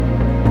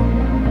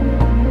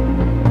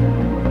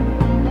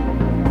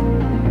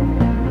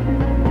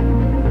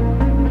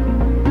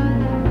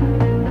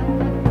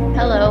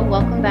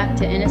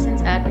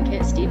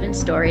It's Stephan's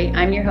Story.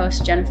 I'm your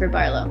host, Jennifer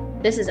Barlow.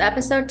 This is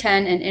episode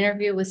 10, an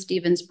interview with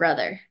Stephan's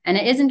brother. And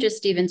it isn't just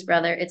Stephan's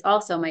brother, it's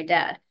also my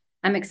dad.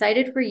 I'm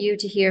excited for you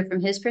to hear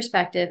from his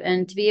perspective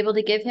and to be able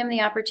to give him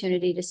the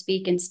opportunity to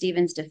speak in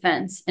Stephan's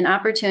defense, an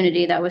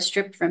opportunity that was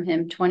stripped from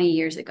him 20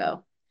 years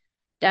ago.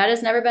 Dad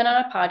has never been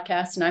on a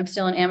podcast, and I'm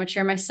still an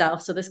amateur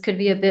myself, so this could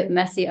be a bit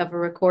messy of a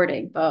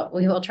recording, but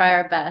we will try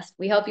our best.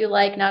 We hope you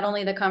like not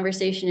only the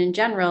conversation in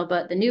general,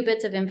 but the new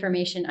bits of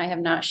information I have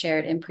not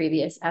shared in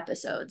previous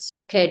episodes.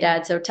 Okay,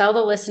 Dad, so tell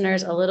the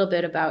listeners a little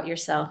bit about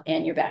yourself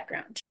and your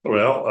background.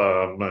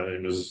 Well, my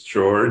name is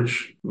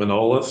George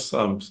Manolis.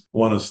 I'm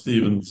one of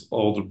Stephan's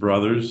older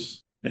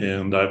brothers,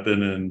 and I've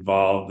been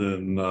involved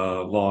in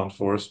law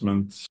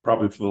enforcement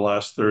probably for the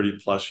last 30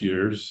 plus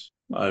years.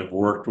 I've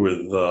worked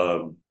with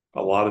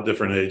a lot of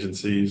different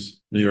agencies: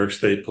 New York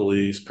State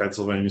Police,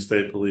 Pennsylvania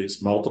State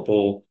Police,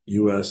 multiple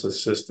U.S.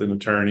 assistant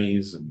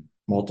attorneys, and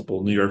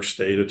multiple New York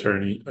State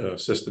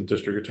assistant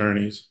district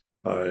attorneys.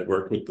 I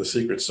worked with the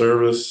Secret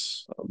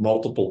Service,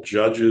 multiple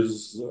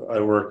judges. I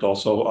worked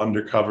also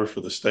undercover for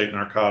the State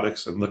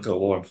Narcotics and Liquor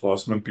Law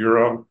Enforcement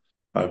Bureau.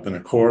 I've been a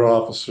court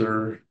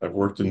officer. I've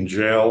worked in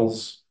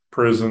jails,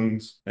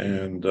 prisons,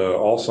 and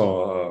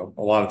also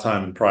a lot of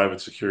time in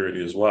private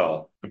security as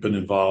well. I've been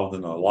involved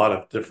in a lot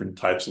of different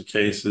types of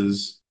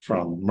cases,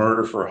 from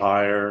murder for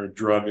hire,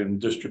 drug and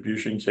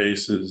distribution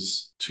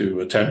cases,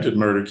 to attempted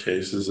murder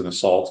cases and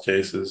assault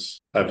cases.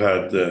 I've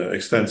had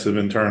extensive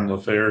internal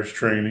affairs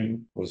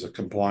training, was a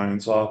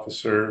compliance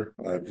officer.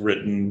 I've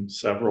written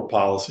several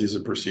policies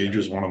and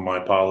procedures. One of my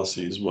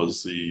policies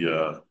was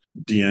the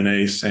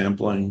DNA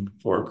sampling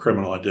for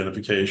criminal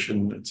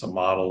identification. It's a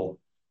model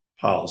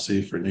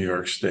policy for New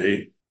York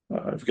State.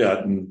 I've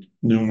gotten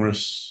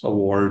numerous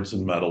awards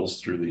and medals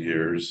through the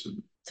years.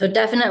 So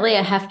definitely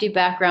a hefty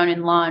background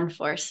in law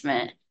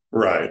enforcement.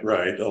 Right.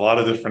 A lot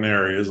of different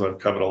areas. I've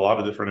covered a lot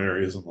of different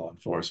areas in law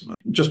enforcement,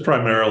 just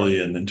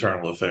primarily in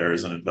internal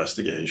affairs and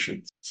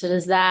investigations. So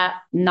does that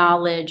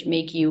knowledge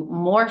make you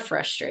more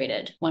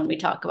frustrated when we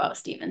talk about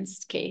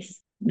Stephan's case?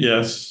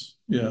 Yes,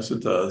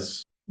 it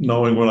does.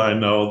 Knowing what I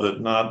know,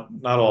 that not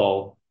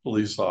all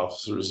police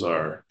officers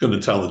are going to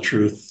tell the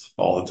truth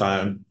all the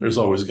time. There's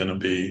always going to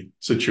be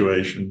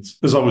situations.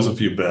 There's always a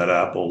few bad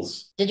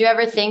apples. Did you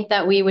ever think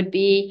that we would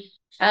be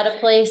at a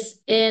place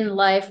in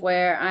life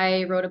where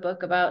I wrote a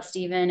book about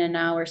Stephan and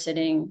now we're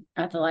sitting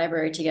at the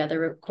library together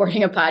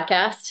recording a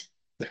podcast?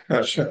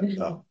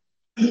 No.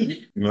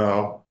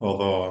 No,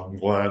 although I'm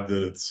glad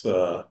that it's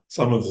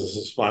some of this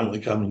is finally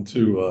coming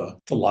to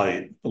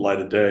light, the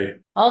light of day.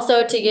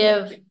 Also, to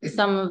give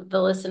some of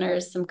the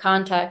listeners some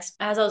context,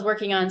 as I was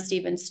working on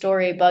Stephan's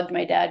story, bugged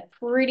my dad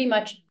pretty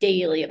much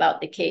daily about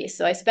the case.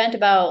 So I spent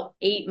about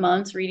 8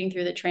 months reading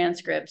through the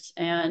transcripts,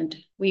 and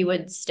we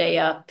would stay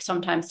up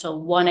sometimes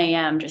till 1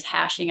 a.m. just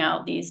hashing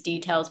out these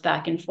details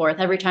back and forth.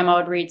 Every time I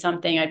would read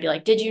something, I'd be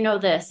like, did you know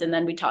this? And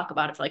then we'd talk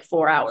about it for like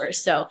 4 hours.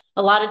 So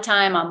a lot of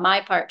time on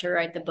my part to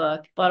write the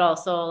book, but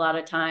also a lot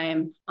of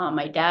time on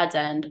my dad's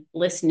end,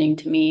 listening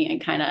to me and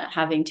kind of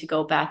having to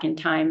go back in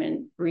time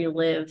and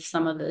relive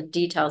some of the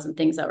details and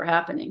things that were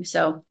happening.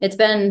 So it's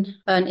been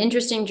an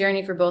interesting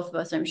journey for both of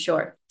us, I'm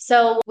sure.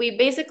 So we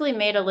basically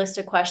made a list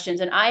of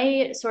questions, and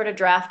I sort of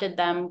drafted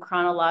them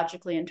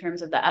chronologically in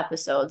terms of the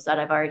episodes that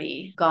I've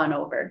already gone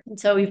over. And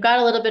so we've got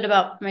a little bit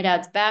about my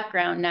dad's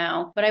background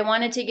now, but I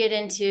wanted to get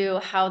into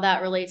how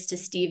that relates to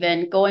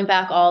Stephan, going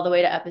back all the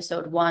way to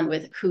episode 1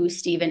 with who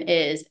Stephan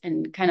is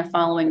and kind of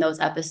following those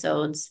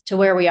episodes to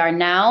where we are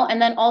now.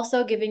 And then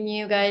also giving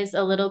you guys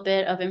a little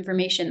bit of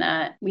information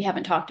that we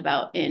haven't talked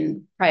about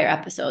in prior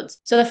episodes.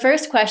 So the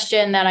first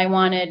question that I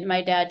wanted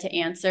my dad to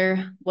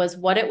answer was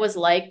what it was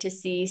like to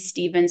see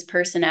Stephan's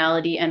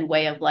personality and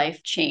way of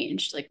life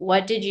changed. Like,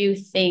 what did you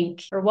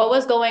think, or what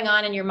was going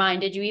on in your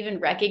mind? Did you even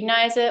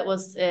recognize it?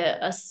 Was it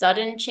a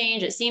sudden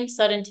change? It seemed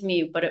sudden to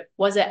me, but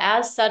was it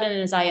as sudden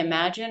as I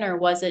imagined, or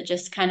was it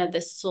just kind of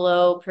this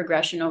slow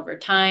progression over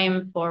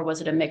time, or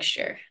was it a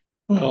mixture?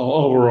 Well,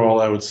 overall,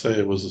 I would say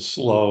it was a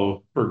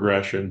slow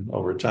progression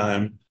over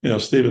time.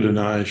 Stephan and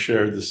I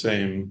shared the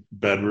same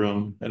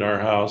bedroom in our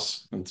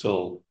house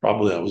until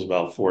probably I was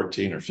about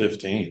 14 or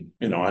 15.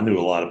 I knew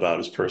a lot about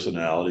his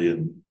personality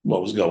and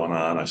what was going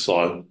on. I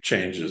saw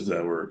changes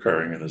that were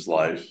occurring in his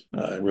life.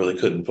 I really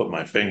couldn't put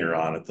my finger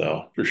on it,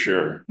 though, for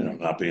sure,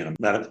 not being a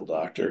medical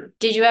doctor.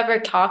 Did you ever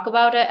talk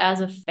about it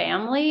as a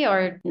family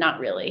or not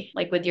really,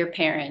 like with your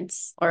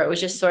parents, or it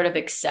was just sort of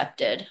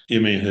accepted? You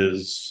mean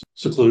his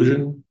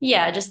seclusion?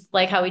 Yeah, just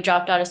like how he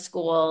dropped out of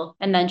school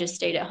and then just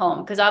stayed at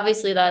home. Because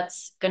obviously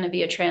that's going to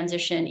be a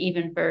transition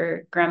even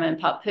for Grandma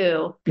and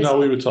Papu. No,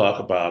 we would talk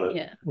about it.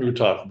 Yeah. We would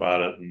talk about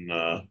it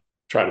and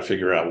try to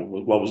figure out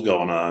what was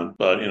going on.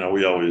 But,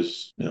 we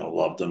always,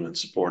 loved him and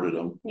supported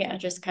him. Yeah,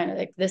 just kind of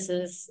like this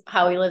is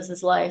how he lives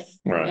his life.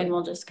 Right. And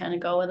we'll just kind of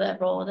go with it,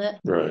 roll with it.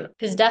 Right.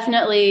 Because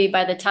definitely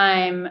by the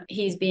time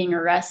he's being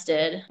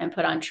arrested and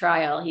put on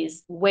trial,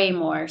 he's way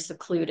more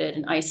secluded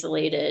and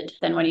isolated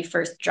than when he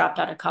first dropped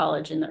out of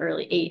college in the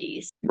early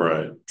 80s.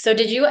 Right. So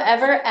did you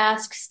ever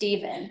ask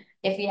Stephan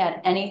if he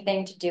had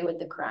anything to do with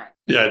the crime?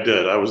 Yeah, I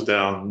did. I was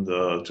down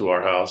to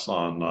our house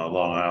on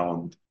Long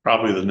Island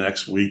probably the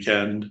next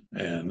weekend,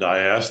 and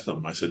I asked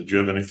him, I said, "Do you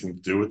have anything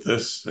to do with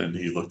this?" And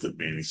he looked at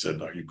me and he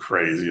said, "Are you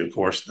crazy? Of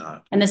course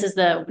not." And this is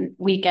the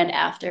weekend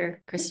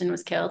after Kristen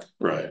was killed.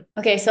 Right.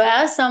 Okay, so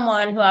as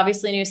someone who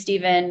obviously knew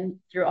Stephen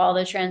through all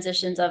the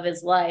transitions of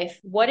his life,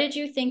 what did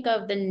you think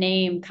of the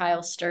name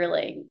Kyle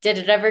Sterling? Did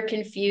it ever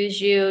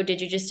confuse you? Did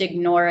you just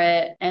ignore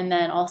it? And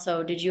then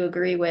also, did you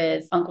agree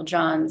with Uncle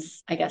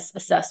John's, I guess,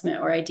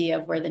 assessment or idea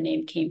of where the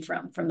name came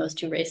from those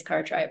two race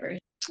car drivers?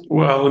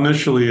 Well,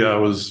 initially I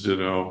was,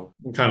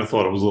 kind of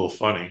thought it was a little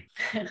funny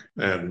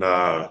and,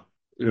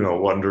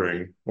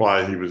 wondering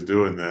why he was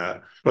doing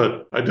that.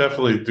 But I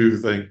definitely do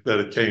think that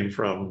it came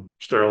from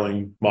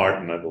Sterling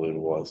Martin, I believe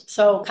it was.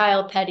 So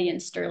Kyle Petty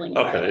and Sterling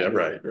Okay, yeah, Martin.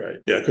 right, right.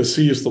 Yeah, because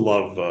he used to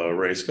love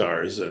race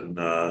cars. And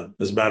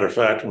as a matter of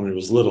fact, when he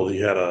was little,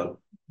 he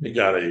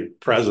got a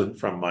present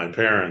from my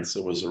parents.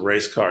 It was a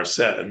race car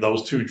set, and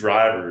those two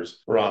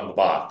drivers were on the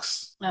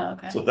box. Oh,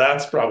 okay. So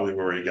that's probably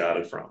where he got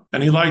it from.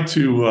 And he liked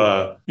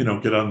to,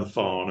 get on the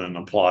phone and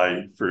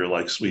apply for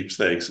like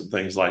sweepstakes and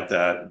things like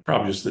that.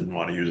 Probably just didn't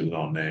want to use his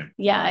own name.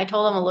 Yeah, I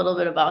told him a little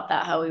bit about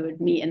that, how we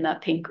would meet in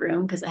that pink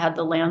room because it had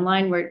the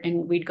landline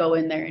and we'd go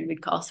in there and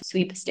we'd call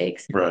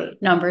sweepstakes Right.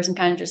 numbers and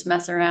kind of just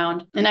mess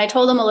around. And I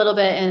told him a little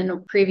bit in a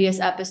previous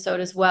episode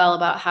as well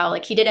about how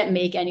like he didn't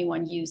make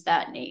anyone use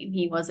that name.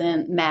 He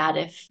wasn't mad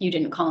if you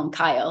didn't call him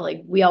Kyle.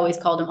 Like we always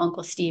called him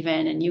Uncle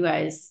Stephen and you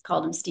guys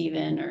called him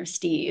Stephen or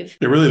Steve.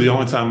 Yeah, really,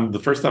 the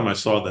first time I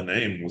saw the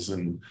name was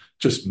in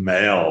just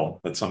mail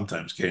that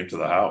sometimes came to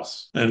the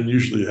house. And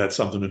usually it had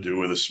something to do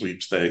with a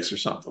sweepstakes or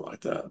something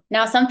like that.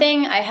 Now,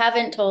 something I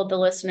haven't told the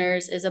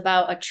listeners is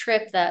about a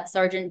trip that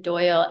Sergeant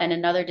Doyle and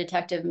another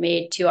detective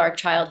made to our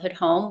childhood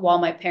home while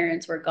my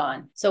parents were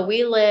gone. So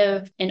we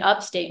live in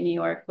upstate New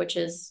York, which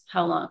is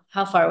how long?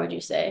 How far would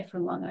you say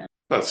from Long Island?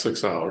 About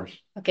 6 hours.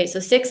 Okay, so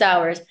 6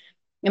 hours.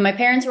 And my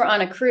parents were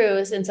on a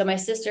cruise. And so my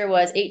sister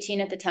was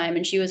 18 at the time,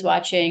 and she was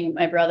watching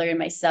my brother and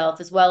myself,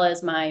 as well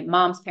as my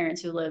mom's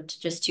parents who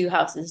lived just two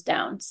houses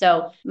down.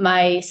 So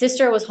my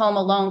sister was home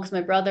alone because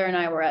my brother and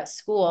I were at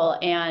school.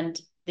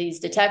 And these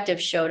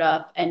detectives showed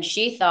up, and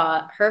she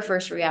thought her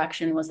first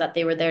reaction was that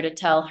they were there to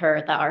tell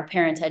her that our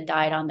parents had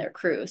died on their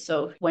cruise.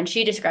 So when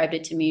she described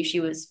it to me,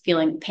 she was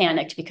feeling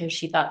panicked because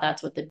she thought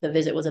that's what the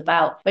visit was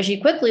about. But she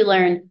quickly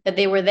learned that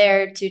they were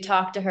there to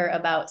talk to her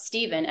about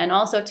Stephen and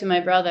also to my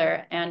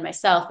brother and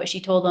myself. But she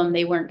told them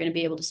they weren't going to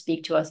be able to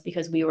speak to us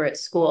because we were at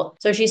school.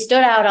 So she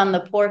stood out on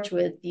the porch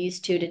with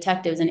these two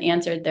detectives and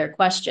answered their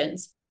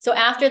questions. So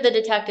after the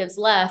detectives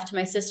left,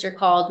 my sister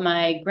called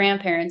my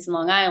grandparents in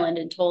Long Island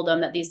and told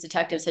them that these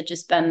detectives had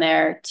just been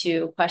there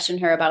to question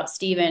her about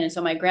Stephen. And so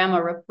my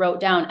grandma wrote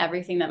down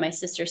everything that my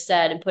sister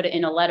said and put it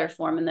in a letter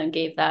form and then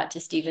gave that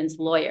to Stephen's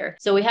lawyer.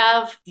 So we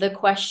have the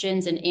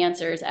questions and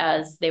answers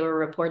as they were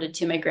reported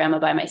to my grandma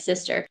by my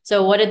sister.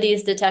 So what did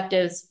these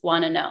detectives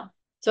want to know?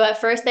 So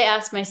at first they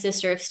asked my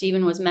sister if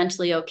Stephen was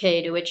mentally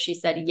okay, to which she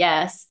said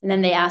yes. And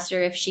then they asked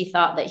her if she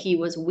thought that he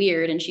was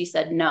weird, and she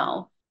said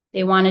no.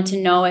 They wanted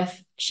to know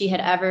if she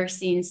had ever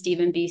seen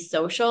Stephen be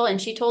social,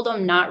 and she told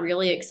them not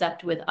really,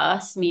 except with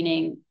us,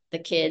 meaning the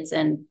kids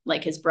and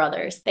like his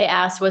brothers. They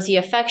asked, was he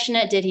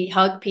affectionate? Did he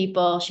hug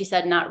people? She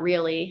said, not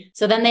really.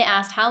 So then they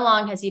asked, how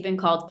long has he been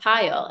called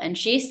Kyle? And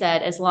she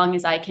said, as long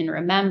as I can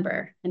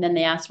remember. And then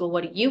they asked, well,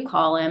 what do you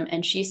call him?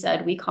 And she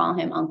said, we call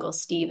him Uncle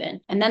Stephen.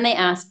 And then they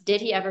asked,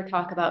 did he ever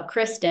talk about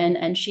Kristen?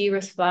 And she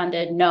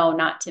responded, no,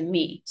 not to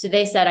me. So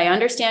they said, I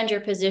understand your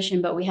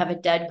position, but we have a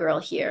dead girl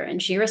here.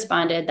 And she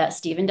responded that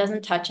Stephen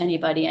doesn't touch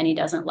anybody and he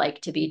doesn't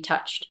like to be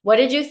touched. What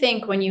did you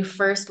think when you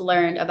first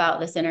learned about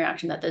this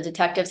interaction, that the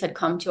detectives had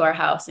come to our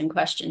house and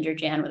questioned your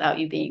Jan without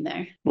you being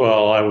there?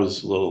 Well, I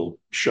was a little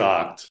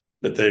shocked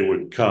that they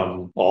would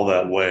come all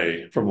that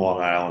way from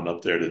Long Island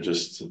up there to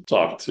just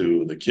talk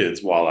to the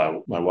kids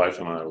while my wife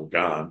and I were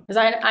gone. Because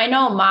I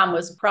know mom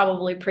was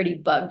probably pretty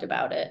bugged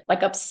about it,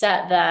 like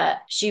upset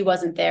that she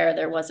wasn't there.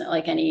 There wasn't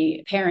like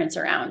any parents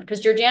around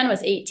because Georgiana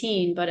was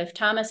 18, but if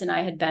Thomas and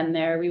I had been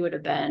there, we would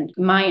have been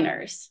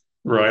minors.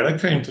 Right. I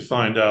came to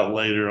find out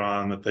later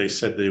on that they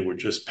said they were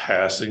just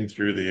passing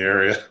through the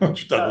area,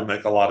 which doesn't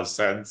make a lot of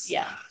sense.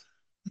 Yeah.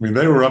 I mean,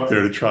 they were up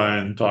there to try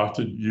and talk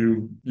to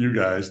you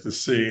guys to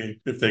see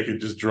if they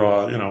could just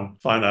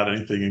find out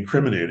anything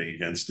incriminating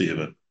against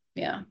Stephen.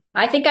 Yeah.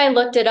 I think I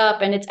looked it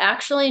up, and it's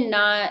actually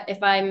not,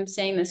 if I'm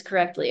saying this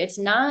correctly, it's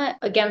not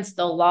against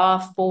the law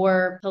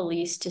for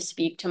police to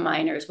speak to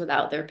minors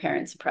without their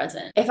parents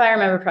present, if I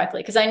remember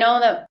correctly. Because I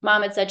know that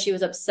mom had said she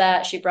was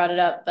upset, she brought it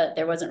up, but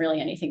there wasn't really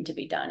anything to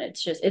be done.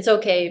 It's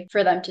okay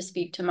for them to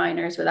speak to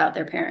minors without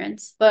their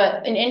parents.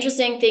 But an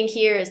interesting thing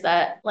here is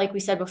that, like we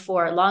said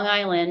before, Long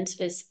Island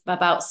is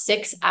about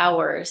 6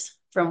 hours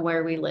from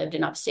where we lived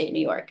in upstate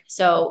New York.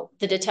 So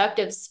the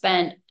detectives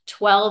spent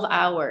 12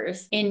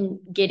 hours in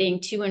getting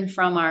to and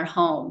from our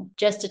home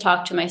just to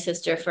talk to my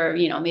sister for,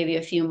 maybe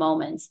a few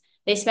moments.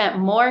 They spent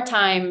more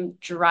time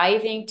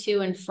driving to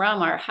and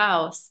from our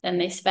house than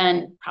they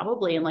spent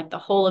probably in like the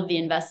whole of the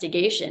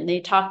investigation.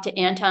 They talked to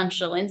Anton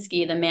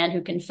Shalinsky, the man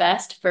who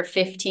confessed, for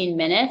 15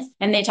 minutes,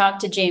 and they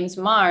talked to James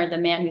Marr, the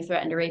man who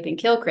threatened to rape and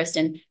kill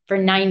Kristen, for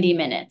 90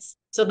 minutes.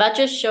 So that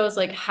just shows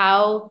like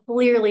how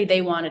clearly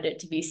they wanted it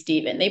to be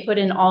Stephan. They put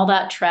in all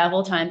that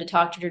travel time to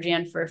talk to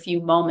Georgianne for a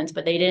few moments,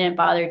 but they didn't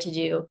bother to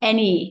do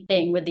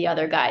anything with the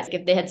other guys.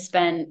 If they had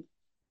spent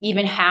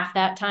even half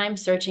that time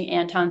searching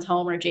Anton's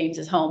home or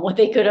James's home, what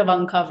they could have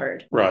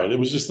uncovered. Right. It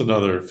was just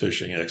another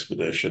fishing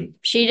expedition.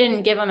 She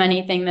didn't give them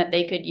anything that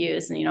they could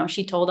use. And,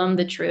 she told them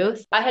the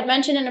truth. I had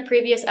mentioned in a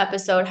previous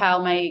episode how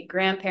my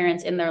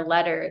grandparents in their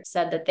letter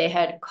said that they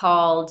had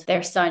called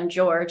their son,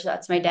 George,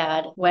 that's my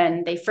dad,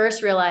 when they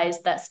first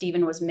realized that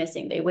Stephan was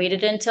missing. They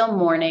waited until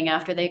morning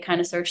after they kind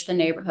of searched the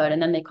neighborhood,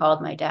 and then they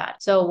called my dad.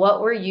 So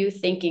what were you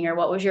thinking, or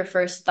what was your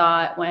first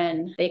thought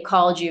when they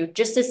called you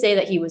just to say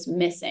that he was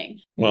missing?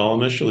 Well,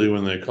 initially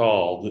when they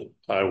called,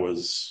 I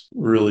was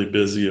really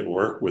busy at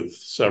work with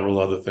several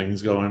other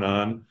things going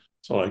on.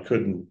 So I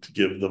couldn't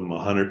give them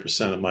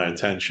 100% of my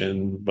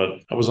attention,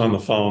 but I was on the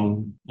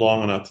phone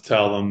long enough to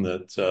tell them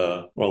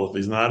that, well, if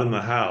he's not in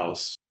the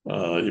house,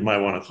 you might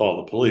want to call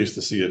the police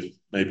to see if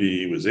maybe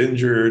he was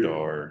injured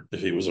or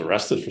if he was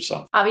arrested for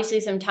something. Obviously,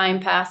 some time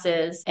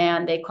passes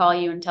and they call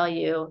you and tell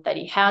you that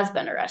he has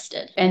been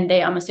arrested. And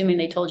I'm assuming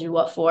they told you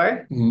what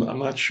for? I'm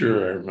not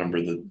sure I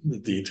remember the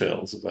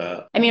details of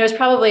that. I mean, it was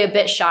probably a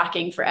bit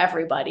shocking for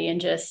everybody and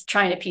just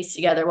trying to piece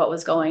together what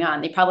was going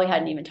on. They probably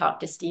hadn't even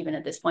talked to Stephan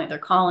at this point. They're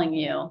calling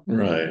you.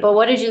 Right. But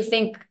what did you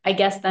think, I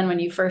guess, then when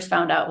you first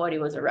found out what he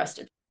was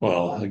arrested for?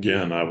 Well,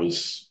 again, I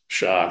was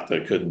shocked.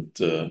 I couldn't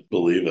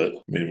believe it.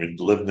 I mean, we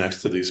lived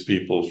next to these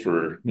people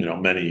for,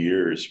 many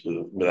years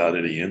without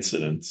any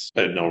incidents.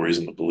 I had no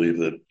reason to believe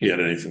that he had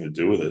anything to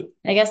do with it.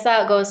 I guess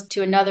that goes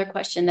to another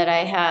question that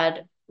I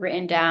had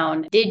written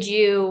down. Did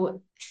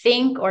you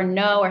think or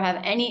know or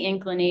have any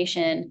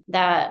inclination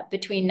that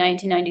between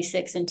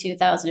 1996 and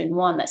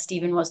 2001 that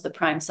Stephan was the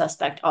prime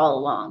suspect all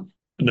along?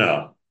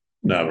 No,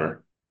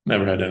 never.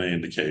 Never had any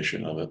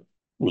indication of it.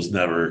 Was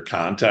never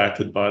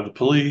contacted by the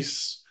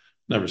police,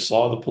 never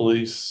saw the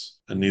police,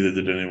 and neither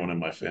did anyone in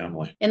my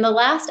family. In the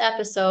last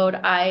episode,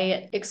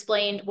 I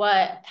explained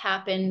what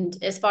happened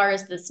as far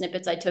as the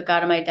snippets I took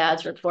out of my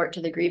dad's report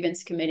to the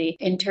grievance committee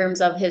in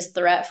terms of his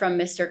threat from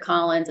Mr.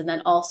 Collins, and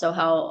then also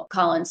how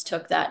Collins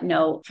took that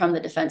note from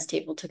the defense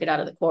table, took it out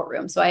of the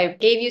courtroom. So I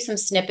gave you some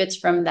snippets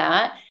from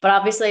that, but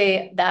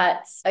obviously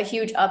that's a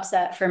huge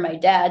upset for my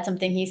dad,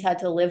 something he's had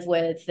to live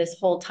with this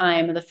whole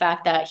time, the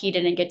fact that he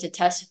didn't get to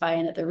testify,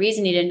 and that the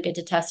reason he didn't get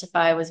to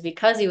testify was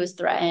because he was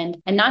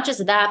threatened. And not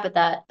just that, but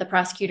that the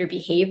prosecutor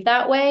behaved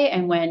that way.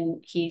 And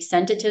when he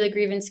sent it to the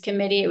grievance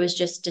committee, it was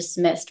just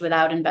dismissed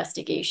without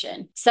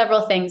investigation.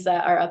 Several things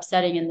that are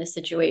upsetting in this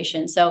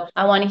situation. So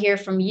I want to hear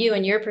from you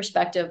and your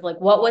perspective, like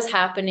what was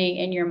happening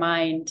in your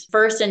mind,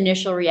 first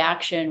initial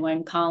reaction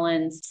when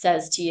Collins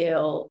says to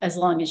you, as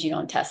long as you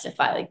don't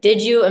testify, like,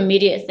 did you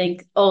immediately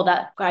think, oh,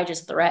 that guy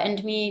just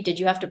threatened me? Did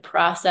you have to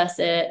process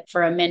it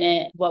for a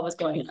minute? What was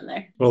going on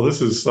there? Well,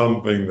 this is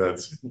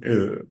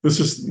this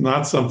is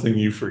not something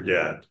you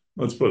forget.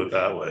 Let's put it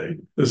that way.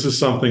 This is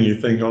something you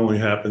think only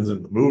happens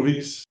in the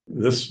movies.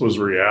 This was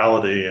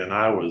reality, and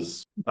I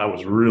was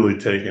really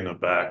taken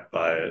aback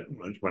by it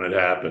when it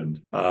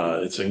happened.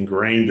 It's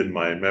ingrained in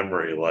my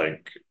memory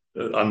like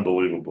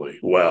unbelievably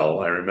well.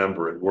 I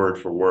remember it word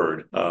for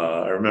word.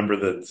 I remember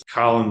that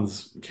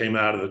Collins came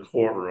out of the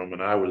courtroom,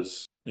 and I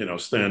was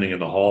standing in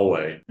the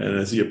hallway. And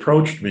as he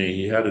approached me,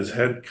 he had his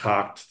head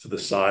cocked to the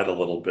side a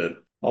little bit,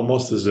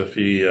 almost as if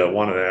he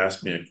wanted to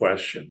ask me a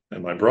question.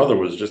 And my brother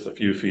was just a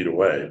few feet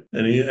away.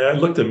 And he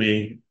looked at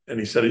me and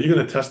he said, "Are you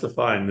going to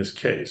testify in this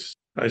case?"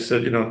 I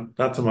said,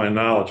 not to my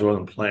knowledge, I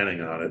wasn't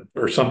planning on it,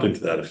 or something to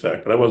that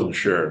effect, but I wasn't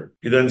sure.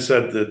 He then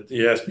said that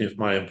he asked me if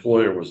my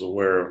employer was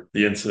aware of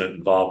the incident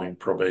involving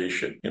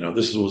probation.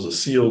 This was a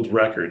sealed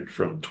record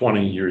from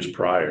 20 years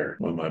prior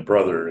when my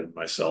brother and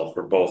myself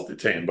were both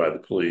detained by the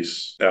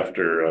police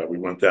after we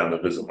went down to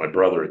visit my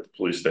brother at the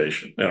police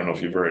station. I don't know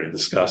if you've already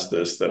discussed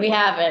this. We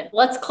haven't.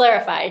 Let's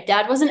clarify.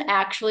 Dad wasn't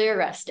actually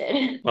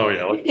arrested. Oh,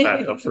 yeah. Let's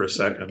back up for a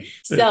second.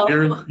 So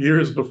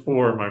years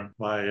before,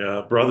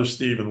 my brother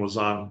Stephan was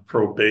on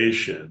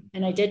probation.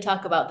 And I did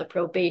talk about the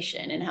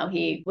probation and how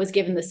he was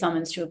given the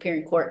summons to appear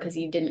in court because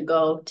he didn't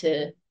go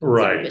to.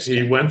 Right.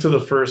 He went to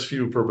the first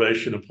few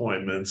probation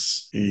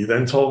appointments. He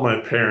then told my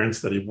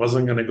parents that he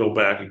wasn't going to go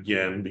back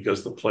again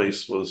because the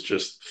place was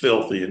just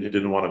filthy and he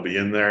didn't want to be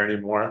in there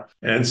anymore.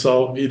 And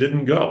so he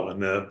didn't go.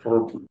 And the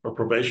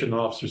probation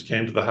officers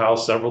came to the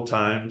house several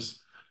times.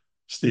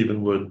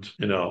 Stephan would,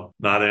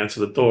 not answer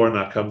the door,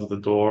 not come to the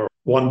door.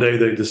 One day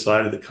they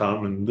decided to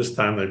come, and this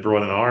time they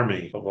brought an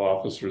army of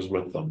officers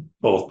with them,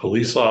 both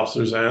police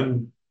officers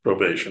and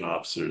probation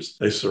officers.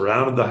 They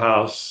surrounded the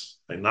house.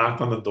 They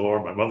knocked on the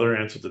door. My mother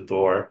answered the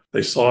door.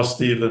 They saw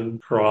Stephan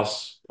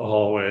cross the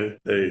hallway.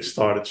 They They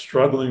started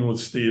struggling with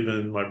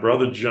Stephen. My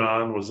brother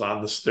John was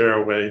on the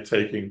stairway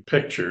taking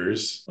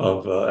pictures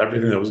of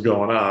everything that was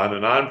going on.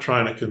 And I'm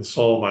trying to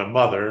console my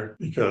mother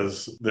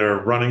because they're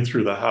running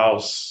through the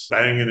house,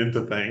 banging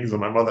into things.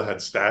 And my mother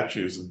had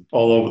statues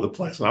all over the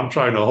place. And I'm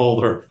trying to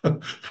hold her,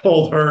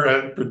 hold her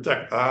and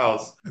protect the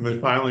house. And they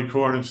finally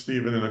cornered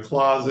Stephen in a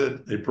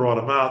closet. They brought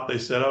him out. They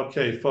said,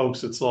 okay,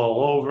 folks, it's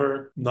all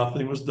over.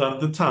 Nothing was done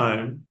at the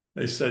time.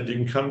 They said, you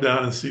can come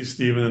down and see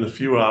Stephen in a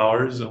few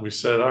hours. And we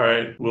said, all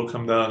right, we'll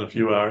come down in a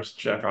few hours to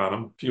check on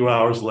him. A few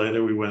hours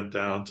later, we went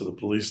down to the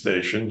police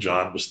station.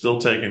 John was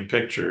still taking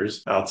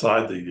pictures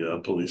outside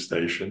the police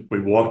station. We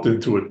walked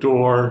into a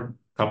door.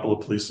 A couple of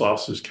police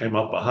officers came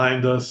up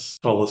behind us,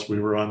 told us we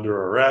were under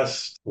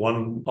arrest.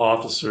 One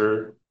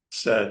officer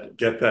said,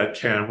 get that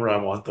camera.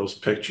 I want those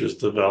pictures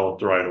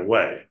developed right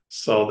away.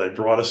 So they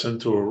brought us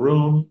into a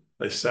room.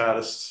 They sat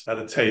us at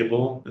a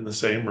table in the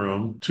same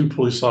room. Two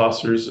police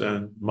officers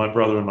and my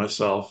brother and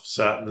myself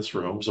sat in this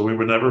room. So we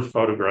were never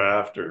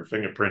photographed or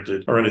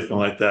fingerprinted or anything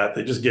like that.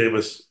 They just gave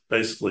us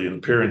basically an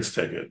appearance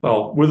ticket.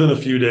 Well, within a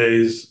few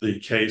days, the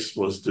case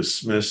was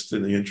dismissed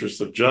in the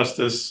interest of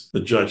justice. The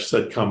judge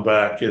said, come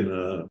back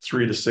in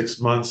 3 to 6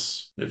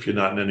 months. If you're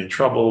not in any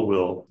trouble,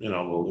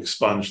 we'll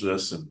expunge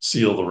this and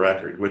seal the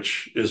record,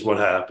 which is what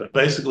happened.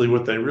 Basically,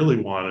 what they really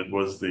wanted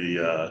was they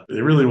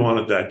really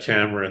wanted that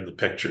camera and the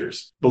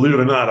pictures. Believe it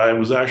or not, I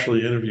was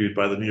actually interviewed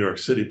by the New York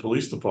City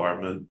Police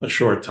Department a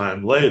short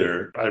time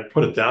later. I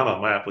put it down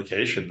on my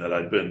application that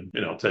I'd been,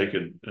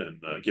 taken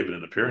and given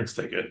an appearance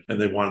ticket,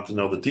 and they wanted to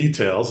know the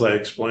details. I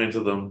explained to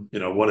them,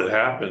 what had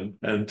happened,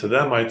 and to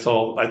them, I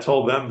told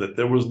them that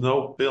there was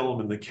no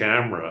film in the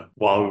camera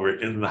while we were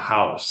in the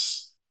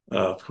house.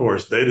 Of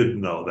course, they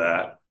didn't know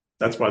that.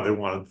 That's why they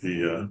wanted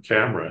the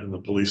camera, and the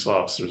police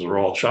officers were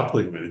all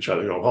chuckling with each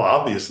other. Go, well,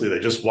 obviously they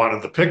just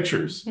wanted the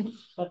pictures,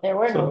 but there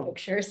were no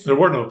pictures. There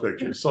were no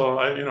pictures.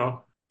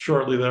 So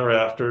shortly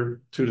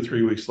thereafter, 2 to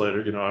 3 weeks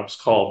later, I was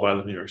called by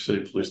the New York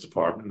City Police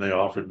Department, and they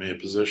offered me a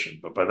position.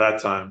 But by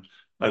that time,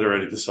 I'd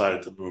already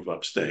decided to move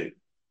upstate.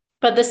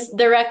 But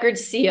the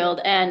record's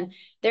sealed, and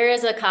there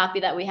is a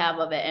copy that we have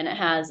of it, and it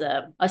has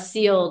a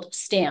sealed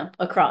stamp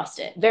across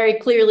it. Very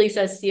clearly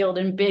says sealed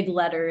in big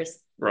letters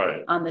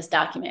on this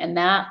document. And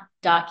that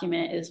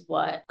document is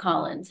what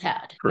Collins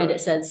had. Correct. And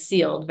it says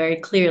sealed very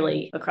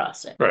clearly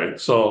across it. Right.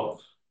 So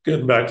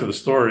getting back to the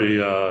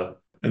story,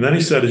 and then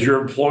he said, is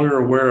your employer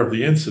aware of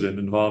the incident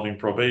involving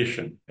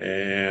probation?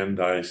 And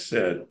I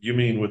said, you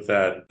mean with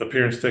that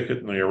appearance ticket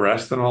and the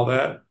arrest and all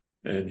that?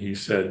 And he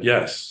said,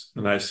 yes.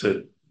 And I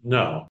said,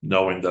 no,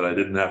 knowing that I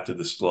didn't have to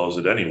disclose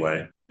it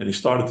anyway. And he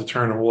started to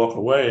turn and walk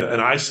away.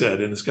 And I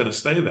said, and it's going to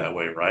stay that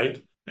way,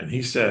 right? And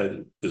he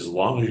said, as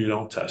long as you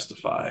don't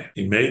testify.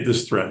 He made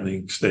this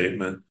threatening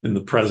statement in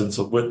the presence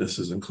of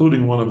witnesses,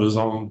 including one of his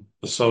own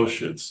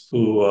associates,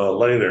 who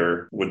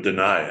later would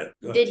deny it.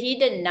 Did he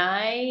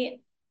deny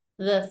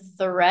the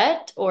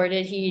threat, or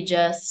did he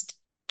just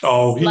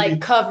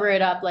cover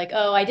it up like,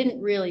 oh, I didn't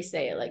really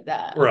say it like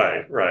that?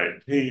 Right.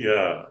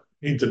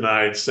 He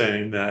denied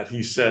saying that.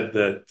 He said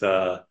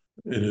that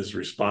in his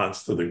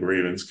response to the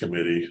grievance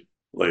committee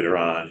later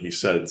on, he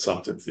said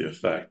something to the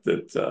effect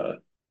that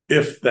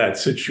if that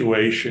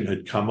situation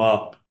had come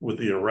up with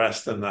the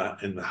arrest in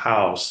the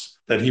house,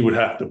 that he would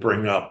have to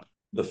bring up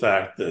the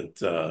fact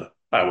that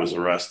I was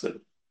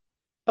arrested.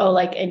 Oh,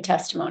 like in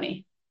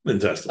testimony.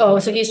 Oh,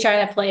 so he's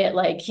trying to play it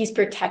like he's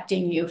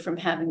protecting you from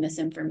having this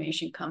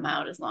information come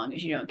out as long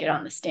as you don't get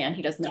on the stand.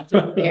 He doesn't have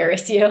to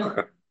embarrass you.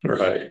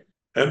 Right.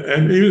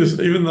 And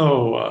even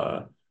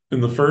though in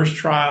the first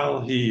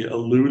trial, he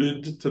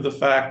alluded to the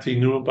fact he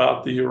knew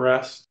about the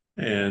arrest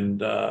and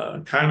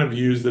kind of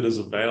used it as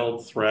a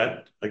veiled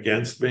threat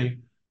against me.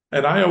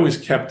 And I always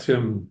kept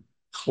him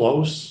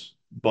close,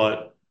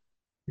 but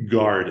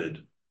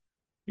guarded.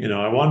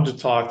 I wanted to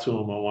talk to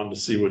him. I wanted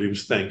to see what he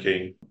was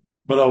thinking,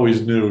 but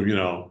always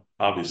knew,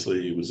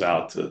 obviously he was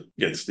out to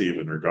get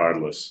Stephen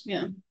regardless.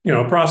 Yeah.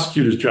 A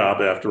prosecutor's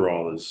job, after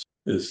all,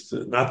 is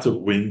not to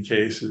win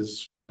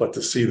cases, but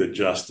to see that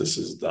justice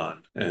is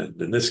done. And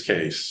in this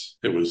case,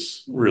 it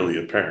was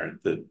really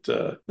apparent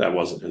that that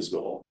wasn't his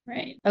goal.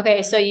 Right.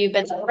 Okay, so you've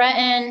been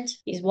threatened,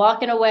 he's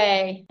walking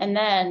away, and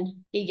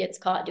then he gets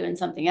caught doing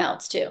something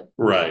else too.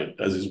 Right.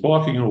 As he's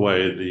walking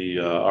away,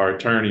 our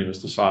attorney,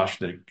 Mr.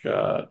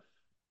 Soshnick,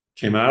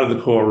 came out of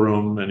the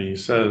courtroom, and he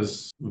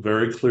says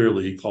very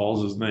clearly, he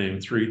calls his name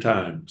 3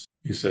 times.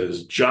 He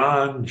says,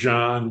 John,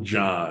 John,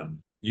 John.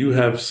 You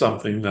have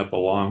something that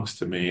belongs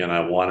to me and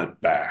I want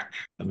it back.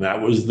 And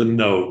that was the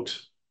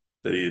note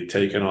that he had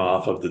taken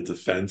off of the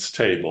defense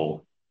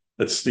table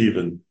that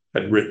Stephen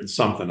had written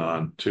something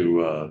on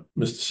to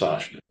Mr.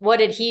 Soshnick. What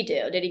did he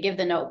do? Did he give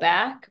the note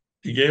back?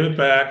 He gave it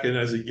back, and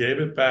as he gave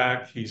it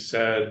back, he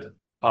said,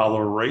 I'll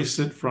erase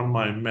it from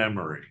my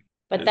memory.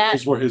 But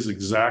those were his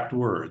exact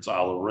words.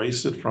 I'll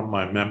erase it from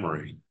my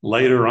memory.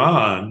 Later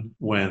on,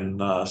 when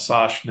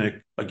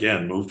Soshnick,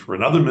 again, moved for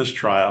another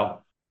mistrial,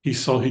 he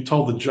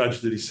told the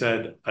judge that he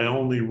said, I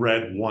only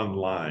read 1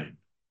 line.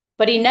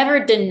 But he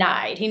never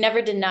denied. He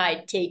never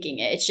denied taking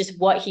it. It's just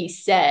what he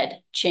said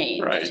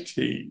changed. Right.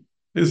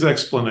 his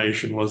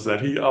explanation was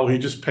that he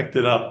just picked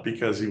it up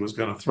because he was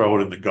going to throw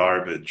it in the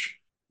garbage.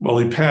 Well,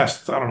 he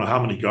passed, I don't know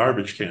how many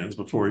garbage cans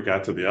before he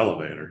got to the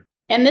elevator.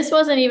 And this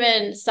wasn't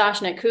even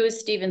Soshnick, who's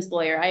Stephen's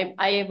lawyer.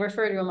 I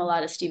refer to him a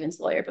lot as Stephen's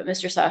lawyer, but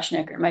Mr.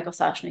 Soshnick or Michael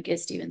Soshnick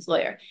is Stephen's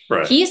lawyer.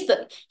 Right. He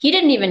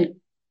didn't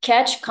even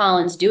catch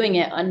Collins doing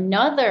it.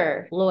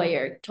 Another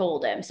lawyer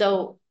told him.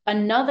 So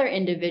another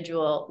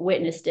individual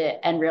witnessed it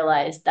and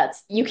realized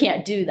you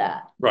can't do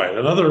that. Right.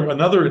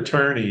 Another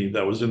attorney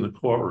that was in the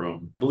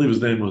courtroom, I believe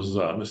his name was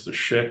Mr.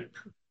 Schick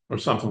or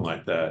something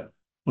like that.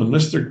 When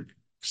Mr.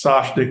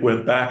 Soshnick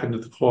went back into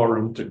the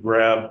courtroom to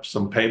grab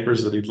some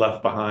papers that he'd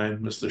left behind,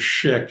 Mr.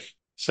 Schick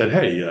said,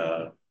 "Hey,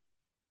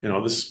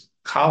 this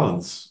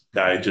Collins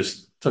guy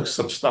just took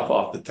some stuff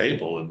off the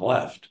table and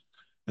left."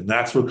 And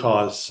that's what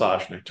caused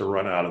Soshnick to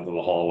run out into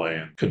the hallway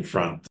and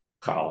confront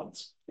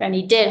Collins. And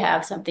he did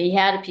have something. He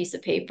had a piece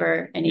of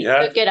paper and he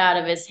took it out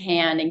of his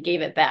hand and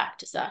gave it back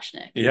to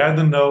Soshnick. He had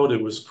the note.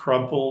 It was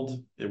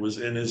crumpled. It was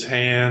in his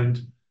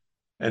hand.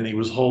 And he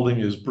was holding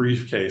his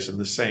briefcase in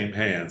the same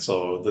hand.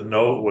 So the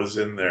note was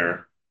in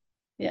there.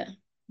 Yeah.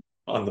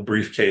 On the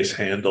briefcase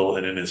handle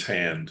and in his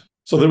hand.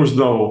 So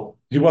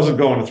he wasn't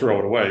going to throw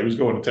it away. He was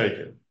going to take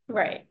it.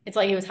 Right. It's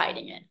like he was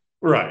hiding it.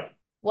 Right.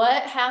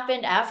 What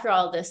happened after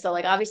all this? So,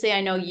 like, obviously,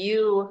 I know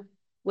you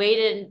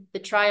waited. The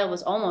trial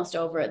was almost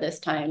over at this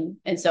time.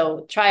 And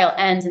so trial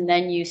ends and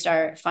then you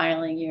start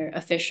filing your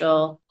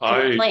official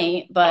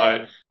complaint.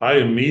 But I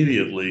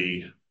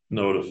immediately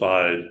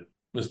notified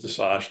Mr.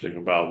 Soshnick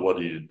about what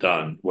he had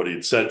done, what he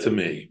had said to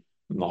me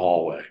in the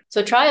hallway.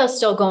 So trial's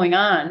still going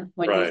on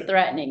when he's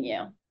threatening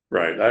you.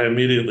 Right. I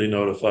immediately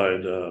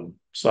notified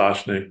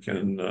Soshnick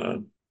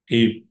and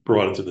he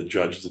brought it to the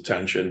judge's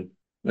attention.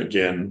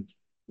 Again,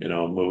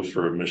 moved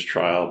for a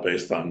mistrial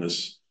based on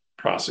this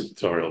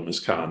prosecutorial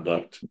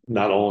misconduct.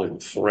 Not only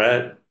the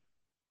threat,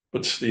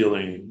 but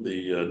stealing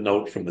the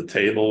note from the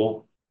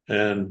table.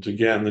 And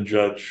again, the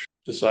judge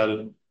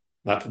decided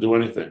not to do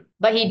anything.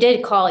 But he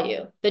did call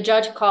you. The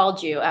judge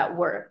called you at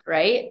work,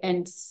 right?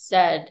 And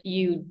said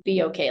you'd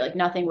be okay. Like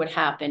nothing would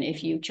happen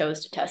if you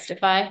chose to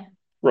testify.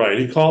 Right.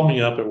 He called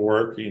me up at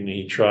work and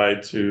he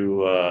tried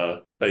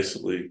to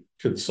basically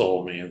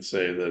console me and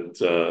say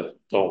that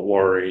don't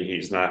worry,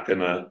 he's not going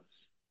to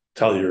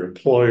tell your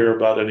employer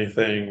about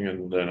anything.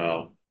 And,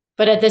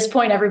 But at this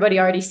point, everybody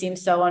already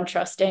seems so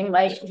untrusting.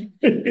 Like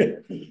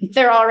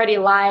they're already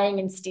lying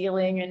and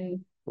stealing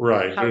and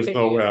right. There's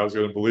no way I was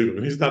going to believe him.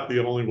 And he's not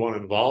the only one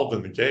involved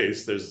in the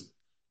case. There's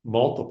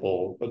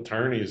multiple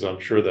attorneys, I'm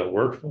sure, that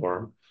work for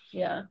him.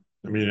 Yeah.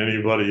 I mean,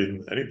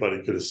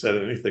 anybody could have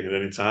said anything at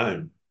any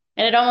time.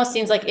 And it almost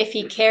seems like if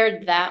he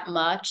cared that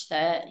much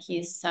that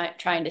he's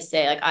trying to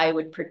say, like, I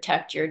would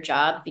protect your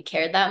job. If he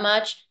cared that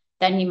much,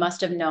 then he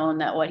must have known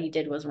that what he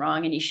did was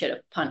wrong and he should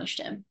have punished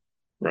him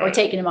or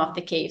taken him off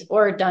the case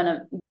or done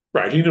a.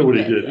 Right. He knew what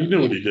he did. He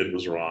knew what he did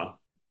was wrong.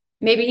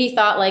 Maybe he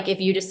thought like if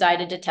you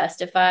decided to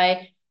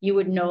testify, you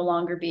would no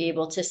longer be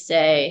able to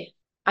say,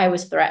 I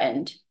was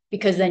threatened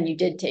because then you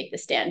did take the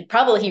stand.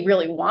 Probably he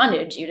really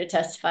wanted you to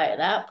testify at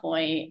that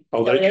point.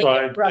 Oh, so they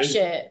tried. Brush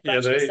it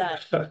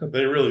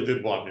they really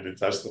did want me to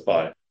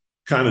testify.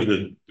 Kind of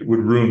would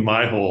ruin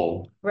my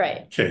whole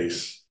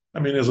case.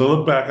 I mean, as I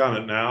look back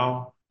on it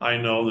now, I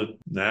know that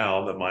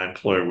now that my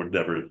employer would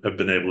never have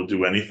been able to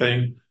do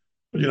anything.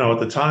 But, at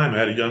the time, I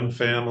had a young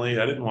family.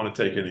 I didn't want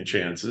to take any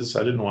chances.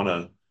 I didn't want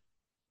to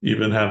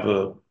even have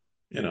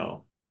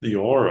the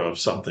aura of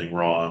something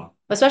wrong.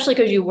 Especially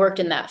because you worked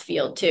in that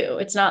field too.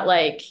 It's not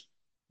like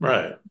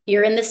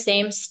you're in the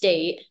same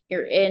state,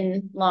 you're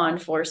in law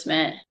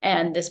enforcement,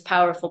 and this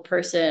powerful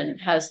person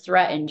has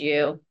threatened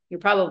you. You're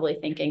probably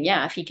thinking,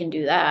 yeah, if he can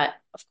do that,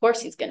 of course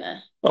he's going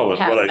to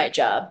have my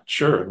job.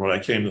 Sure. And what I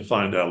came to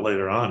find out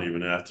later on,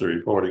 even after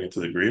reporting it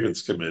to the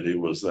grievance committee,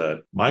 was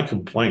that my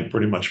complaint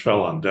pretty much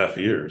fell on deaf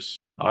ears.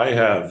 I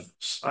have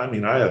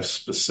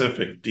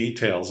specific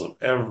details of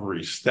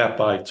every step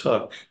I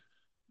took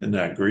in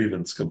that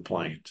grievance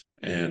complaint.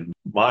 And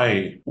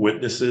my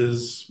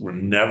witnesses were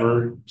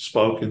never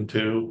spoken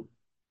to.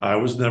 I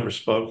was never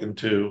spoken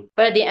to.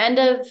 But at the end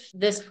of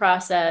this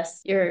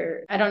process,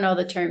 I don't know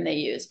the term they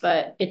use,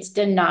 but it's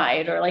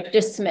denied or like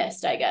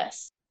dismissed, I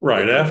guess.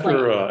 Right.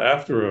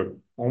 After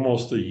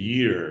almost a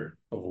year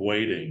of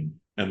waiting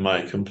and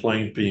my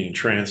complaint being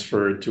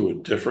transferred to a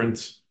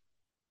different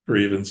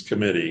grievance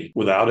committee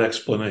without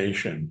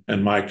explanation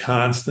and my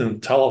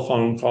constant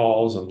telephone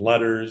calls and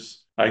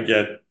letters, I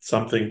get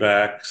something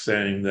back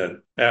saying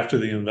that after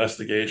the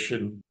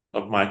investigation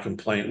of my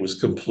complaint was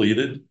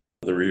completed,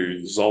 the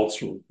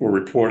results were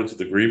reported to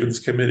the grievance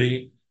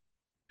committee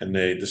and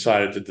they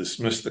decided to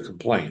dismiss the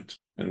complaint.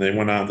 And they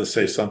went on to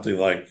say something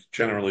like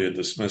generally a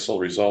dismissal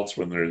results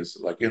when there's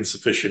like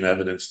insufficient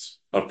evidence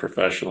of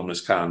professional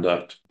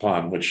misconduct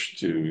upon which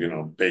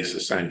to, base a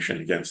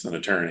sanction against an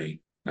attorney.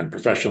 And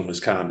professional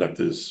misconduct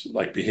is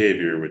like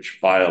behavior which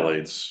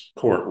violates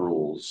court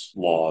rules,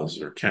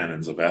 laws, or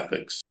canons of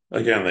ethics.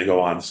 Again, they go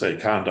on to say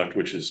conduct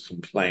which is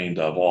complained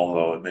of,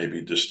 although it may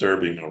be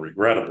disturbing or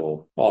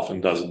regrettable,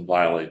 often doesn't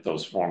violate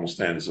those formal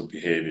standards of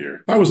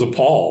behavior. I was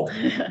appalled,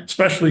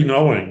 especially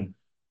knowing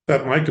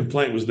that my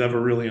complaint was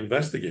never really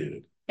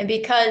investigated. And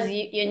because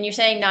and you're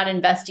saying not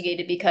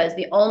investigated because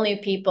the only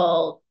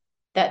people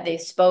that they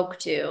spoke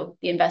to,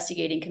 the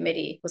investigating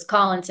committee, was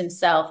Collins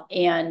himself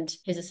and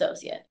his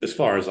associate. As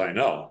far as I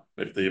know,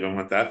 if they even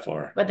went that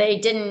far. But they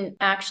didn't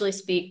actually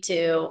speak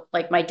to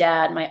like my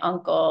dad, my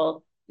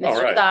uncle,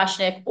 Mr. Right.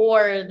 Stoshnik,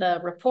 or the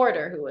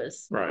reporter who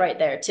was right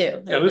there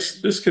too. Yeah,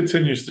 this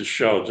continues to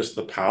show just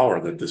the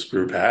power that this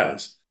group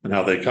has and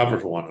how they cover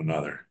for one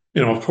another.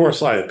 Of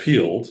course, I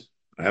appealed.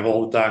 I have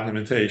all the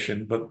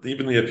documentation, but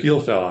even the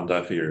appeal fell on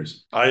deaf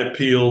ears. I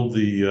appealed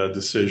the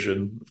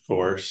decision, of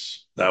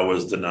course. That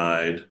was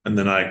denied. And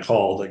then I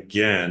called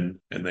again,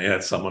 and they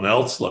had someone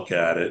else look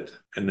at it,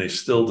 and they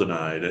still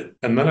denied it.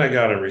 And then I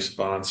got a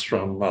response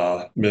from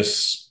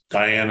Miss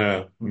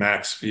Diana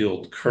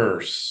Maxfield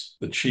Curse,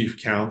 the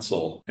chief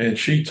counsel. And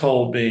she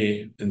told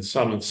me in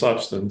sum and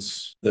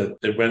substance that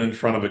it went in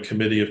front of a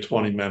committee of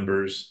 20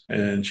 members.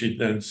 And she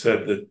then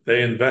said that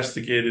they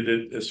investigated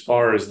it as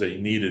far as they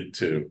needed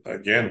to.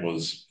 Again,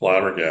 was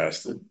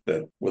flabbergasted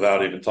that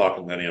without even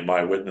talking to any of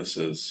my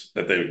witnesses,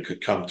 that they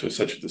could come to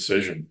such a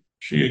decision.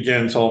 She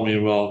again told me,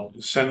 well,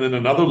 send in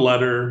another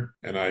letter.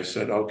 And I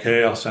said,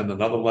 okay, I'll send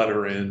another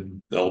letter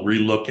in. They'll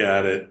relook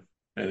at it.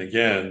 And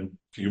again,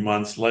 a few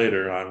months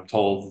later, I'm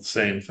told the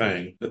same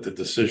thing, that the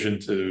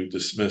decision to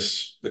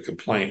dismiss the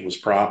complaint was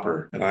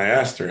proper. And I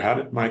asked her, how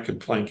did my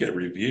complaint get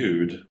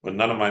reviewed when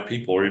none of my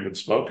people were even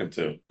spoken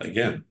to?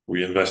 Again,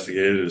 we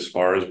investigated as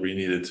far as we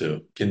needed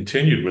to.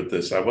 Continued with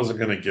this. I wasn't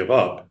going to give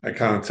up. I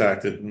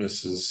contacted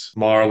Mrs.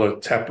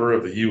 Marla Tepper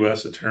of the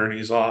U.S.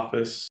 Attorney's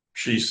Office.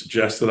 She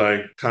suggested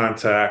I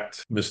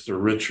contact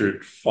Mr.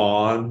 Richard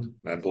Fawn.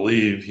 I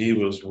believe he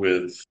was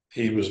with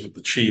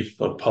the chief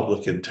of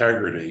public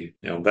integrity.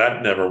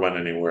 That never went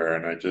anywhere.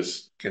 And I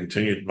just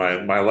continued.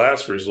 My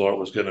last resort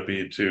was going to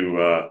be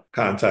to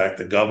contact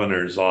the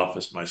governor's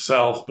office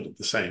myself. But at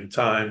the same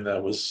time,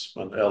 that was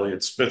when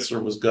Elliot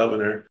Spitzer was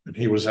governor, and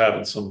he was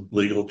having some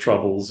legal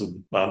troubles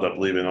and wound up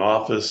leaving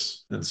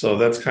office. And so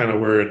that's kind of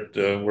where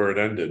it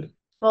ended.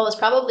 Well, it's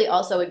probably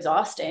also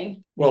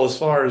exhausting. Well, as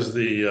far as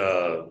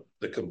the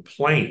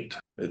complaint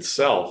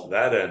itself,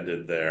 that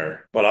ended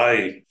there. But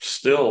I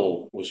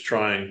still was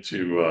trying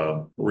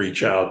to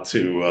reach out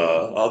to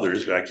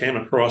others. I came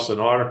across an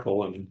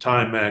article in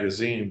Time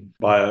magazine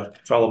by a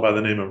fellow by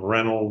the name of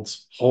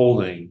Reynolds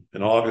Holding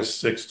in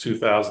August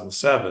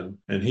 2007.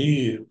 And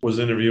he was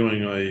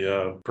interviewing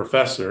a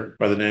professor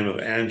by the name of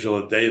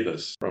Angela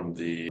Davis from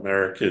the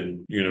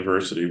American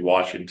University,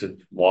 Washington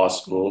Law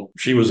School.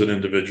 She was an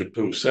individual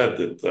who said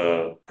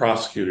that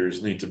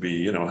prosecutors need to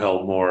be,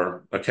 held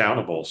more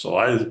accountable. So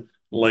I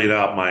laid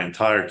out my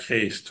entire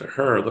case to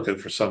her looking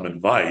for some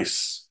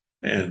advice.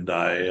 And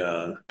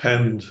I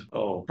penned,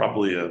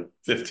 probably a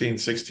 15,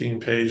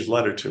 16-page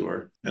letter to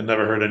her and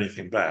never heard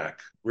anything back.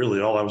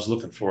 Really, all I was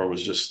looking for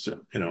was just,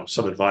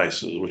 some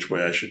advice as which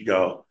way I should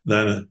go.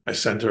 Then I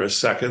sent her a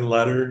second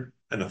letter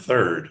and a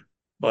third.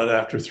 But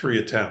after 3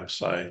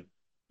 attempts, I,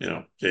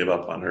 gave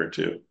up on her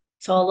too.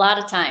 So a lot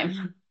of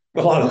time.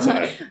 A lot of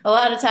time. A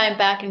lot of time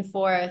back and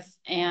forth.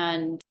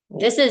 And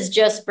this is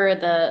just for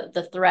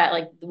the threat,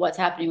 like what's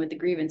happening with the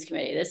grievance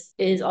committee. This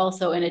is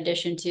also in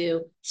addition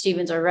to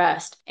Stephen's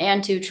arrest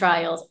and 2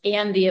 trials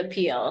and the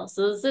appeal.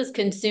 So this is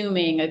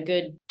consuming a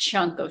good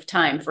chunk of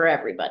time for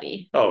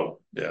everybody. Oh,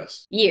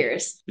 yes.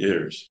 Years.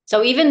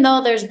 So even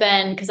though there's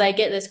been, because I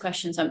get this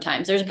question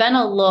sometimes, there's been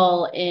a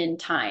lull in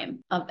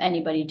time of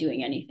anybody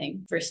doing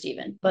anything for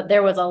Stephen. But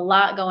there was a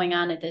lot going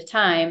on at the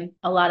time,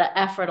 a lot of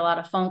effort, a lot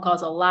of phone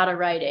calls, a lot of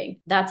writing.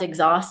 That's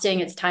exhausting.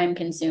 It's time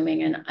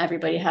consuming, and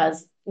everybody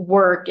has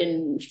work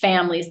and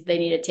families they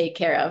need to take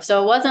care of.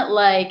 So it wasn't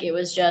like it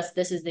was just,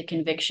 this is the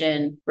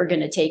conviction, we're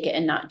going to take it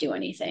and not do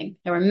anything.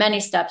 There were many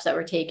steps that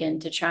were taken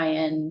to try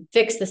and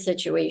fix the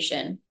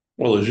situation.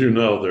 Well, as you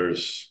know,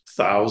 there's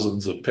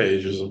thousands of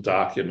pages of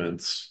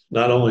documents,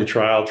 not only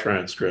trial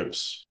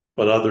transcripts,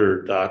 but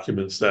other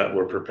documents that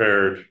were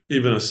prepared.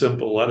 Even a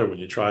simple letter, when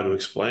you try to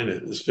explain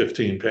it, is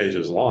 15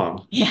 pages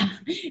long. Yeah,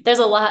 there's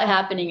a lot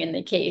happening in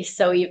the case.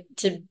 So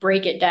to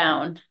break it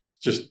down,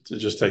 it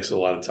just takes a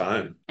lot of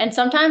time. And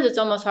sometimes it's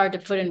almost hard to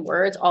put in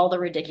words all the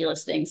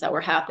ridiculous things that were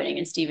happening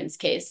in Stephen's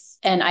case.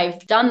 And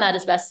I've done that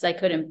as best as I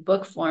could in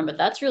book form, but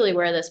that's really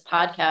where this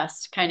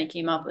podcast kind of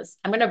came up with.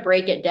 I'm going to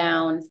break it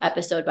down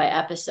episode by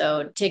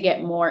episode to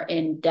get more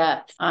in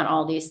depth on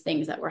all these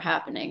things that were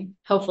happening.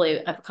 Hopefully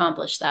I've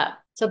accomplished that.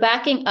 So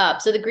backing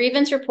up, so the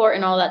grievance report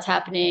and all that's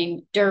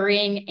happening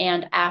during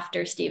and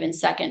after Stephen's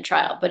second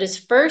trial. But his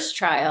first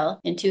trial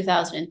in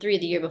 2003,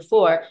 the year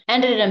before,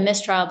 ended in a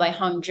mistrial by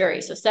hung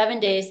jury. So 7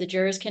 days, the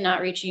jurors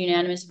cannot reach a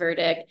unanimous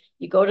verdict.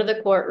 You go to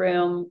the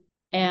courtroom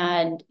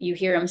and you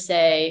hear him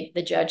say,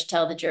 the judge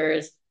tell the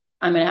jurors,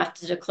 I'm going to have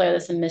to declare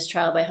this a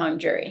mistrial by hung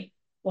jury.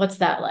 What's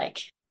that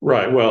like?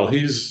 Right. Well,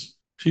 he's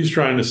He's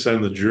trying to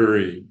send the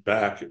jury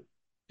back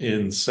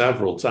in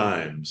several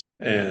times.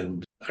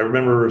 And I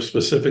remember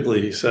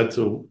specifically he said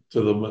to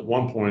them at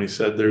one point, he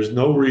said, there's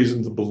no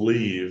reason to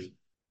believe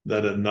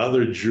that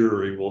another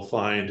jury will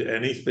find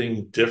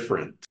anything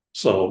different.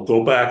 So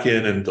go back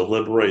in and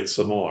deliberate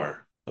some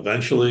more.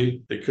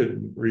 Eventually, they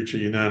couldn't reach a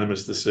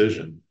unanimous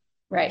decision.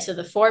 Right. So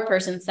the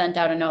foreperson sent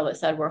out a note that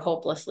said, we're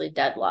hopelessly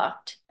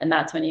deadlocked. And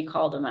that's when he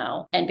called them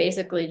out and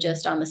basically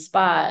just on the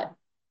spot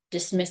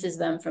dismisses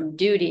them from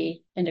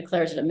duty and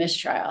declares it a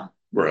mistrial.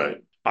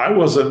 Right. I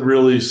wasn't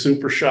really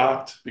super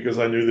shocked because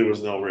I knew there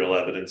was no real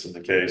evidence in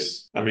the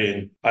case. I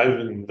mean, I've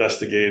been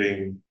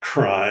investigating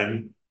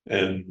crime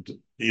and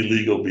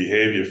illegal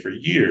behavior for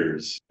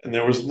years, and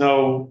there was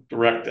no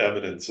direct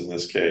evidence in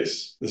this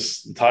case.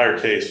 This entire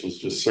case was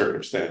just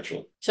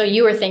circumstantial. So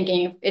you were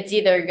thinking it's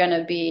either going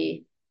to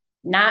be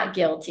not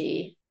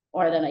guilty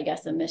or then I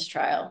guess a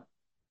mistrial.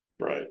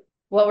 Right.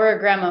 What were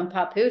Grandma and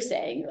Papu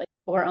saying? Like,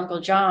 or Uncle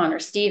John or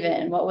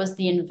Stephen? What was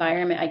the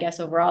environment, I guess,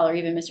 overall, or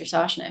even Mr.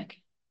 Soshnick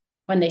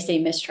when they say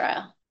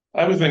mistrial?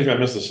 I would think that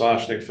Mr.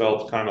 Soshnick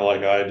felt kind of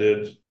like I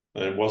did.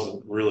 I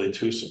wasn't really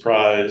too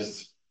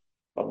surprised.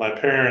 But my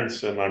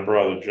parents and my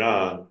brother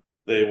John,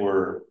 they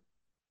were,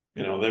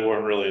 they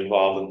weren't really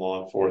involved in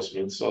law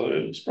enforcement. So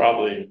it was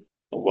probably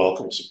a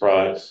welcome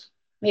surprise.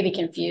 Maybe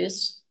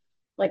confused.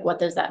 Like, what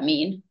does that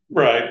mean?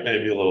 Right,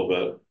 maybe a little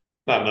bit.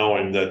 Not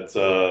knowing that,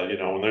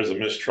 when there's a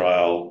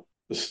mistrial,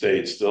 the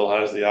state still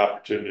has the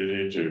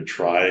opportunity to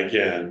try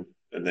again,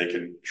 and they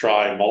can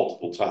try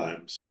multiple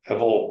times.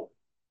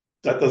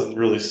 That doesn't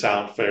really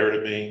sound fair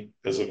to me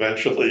because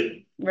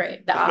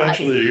right,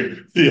 eventually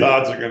the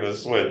odds are going to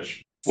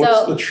switch.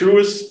 What's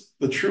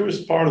the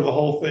truest part of the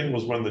whole thing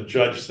was when the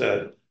judge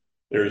said,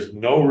 there's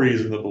no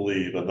reason to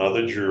believe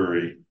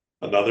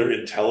another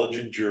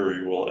intelligent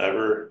jury will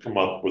ever come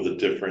up with a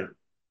different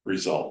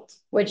result.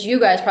 Which you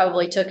guys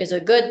probably took as a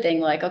good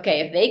thing. Like,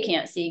 okay, if they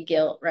can't see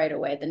guilt right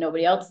away, then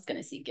nobody else is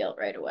going to see guilt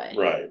right away.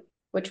 Right.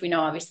 Which we know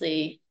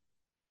obviously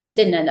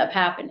didn't end up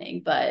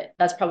happening, but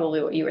that's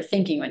probably what you were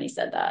thinking when he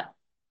said that.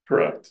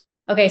 Correct.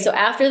 Okay, so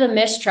after the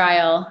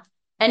mistrial,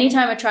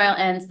 anytime a trial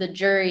ends, the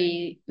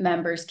jury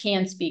members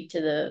can speak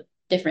to the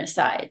different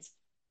sides.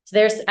 So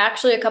there's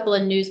actually a couple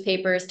of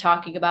newspapers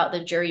talking about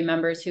the jury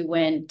members who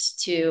went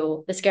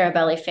to the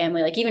Scarabelli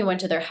family, like even went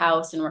to their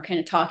house and were kind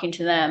of talking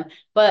to them.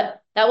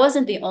 But that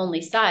wasn't the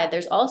only side.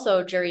 There's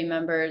also jury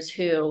members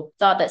who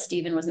thought that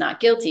Stephen was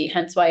not guilty,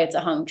 hence why it's a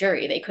hung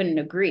jury. They couldn't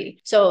agree.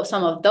 So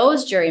some of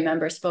those jury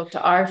members spoke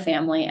to our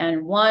family,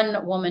 and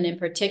one woman in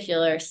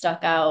particular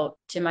stuck out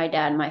to my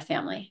dad and my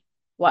family.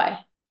 Why?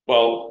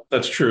 Well,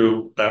 that's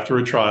true. After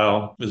a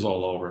trial is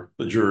all over,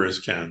 the jurors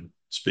can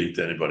speak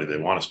to anybody they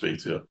want to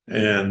speak to.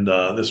 And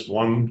this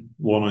one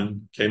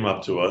woman came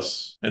up to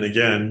us. And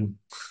again,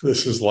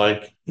 this is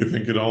like, you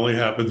think it only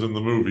happens in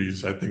the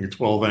movies. I think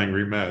 12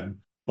 Angry Men.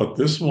 But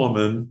this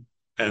woman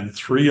and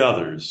three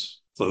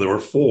others, so there were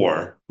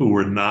four who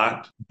were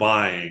not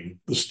buying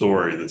the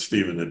story that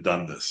Stephen had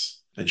done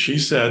this. And she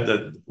said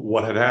that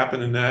what had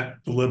happened in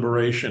that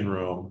deliberation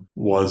room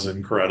was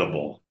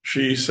incredible.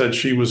 She said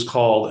she was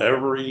called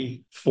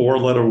every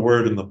four-letter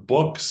word in the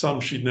book, some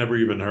she'd never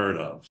even heard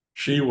of.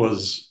 She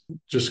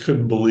just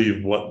couldn't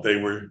believe what they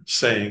were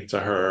saying to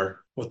her,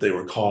 what they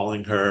were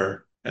calling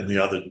her, and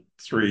the other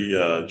three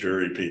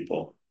jury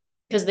people.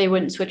 Because they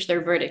wouldn't switch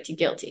their verdict to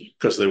guilty.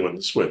 Because they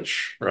wouldn't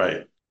switch,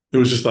 right? It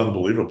was just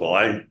unbelievable.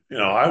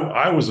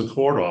 I was a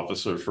court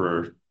officer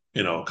for,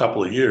 a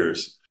couple of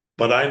years.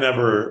 But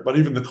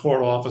even the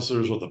court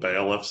officers or the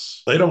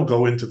bailiffs, they don't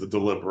go into the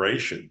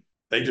deliberation.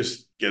 They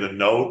just get a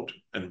note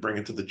and bring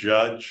it to the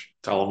judge,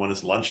 tell them when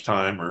it's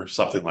lunchtime or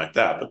something like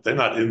that. But they're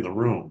not in the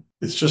room.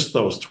 It's just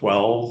those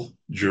 12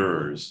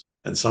 jurors.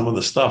 And some of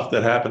the stuff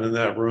that happened in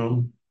that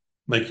room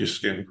make your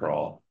skin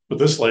crawl. But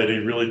this lady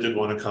really did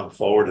want to come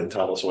forward and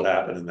tell us what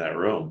happened in that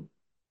room.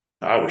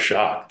 I was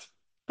shocked.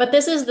 But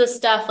this is the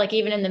stuff, like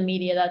even in the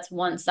media, that's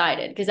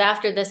one-sided. Because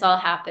after this all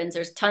happens,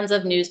 there's tons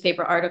of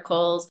newspaper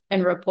articles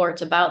and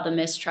reports about the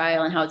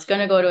mistrial and how it's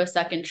going to go to a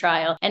second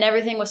trial. And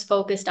everything was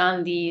focused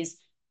on these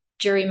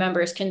jury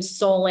members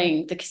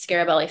consoling the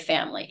Scarabelli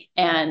family.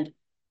 And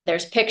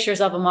there's pictures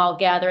of them all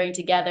gathering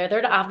together.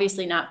 They're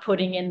obviously not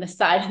putting in the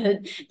side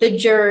of the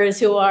jurors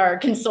who are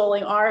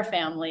consoling our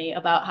family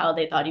about how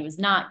they thought he was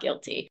not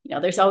guilty.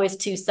 There's always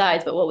two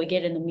sides, but what we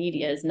get in the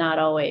media is not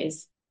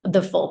always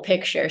the full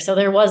picture. So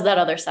there was that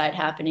other side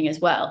happening as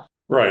well.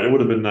 Right. It would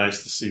have been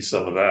nice to see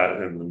some of that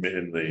in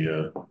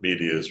the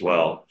media as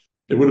well.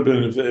 It would have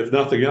been, if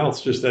nothing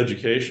else, just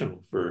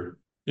educational for,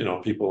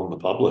 people in the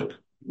public.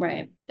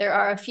 Right. There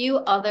are a few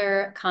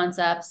other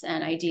concepts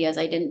and ideas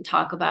I didn't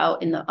talk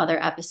about in the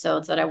other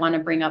episodes that I want to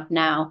bring up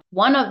now.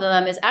 One of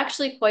them is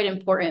actually quite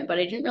important, but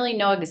I didn't really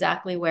know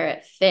exactly where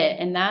it fit.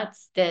 And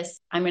that's this,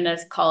 I'm going to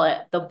call it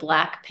the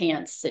black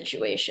pants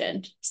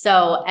situation.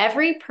 So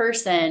every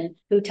person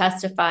who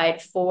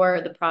testified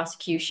for the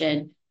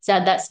prosecution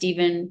said that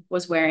Stephan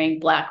was wearing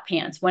black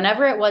pants.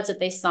 Whenever it was that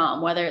they saw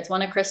him, whether it's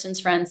one of Kristen's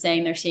friends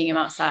saying they're seeing him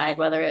outside,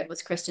 whether it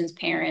was Kristen's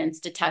parents,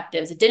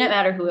 detectives, it didn't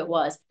matter who it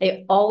was.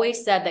 They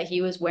always said that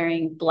he was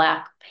wearing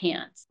black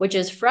pants, which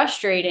is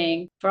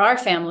frustrating for our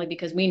family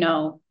because we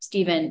know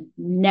Stephan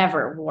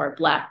never wore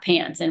black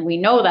pants. And we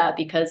know that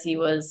because he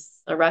was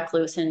a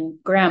recluse and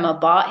grandma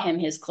bought him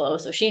his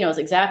clothes. So she knows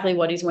exactly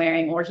what he's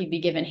wearing, or he'd be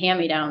given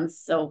hand-me-downs.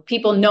 So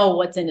people know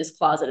what's in his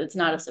closet. It's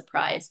not a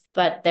surprise.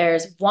 But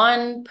there's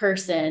one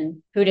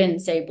person who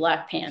didn't say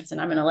black pants.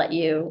 And I'm going to let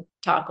you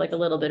talk like a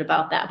little bit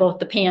about that, both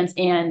the pants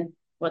and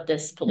what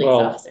this police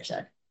officer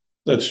said.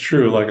 That's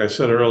true. Like I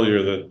said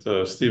earlier,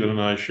 that Stephen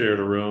and I shared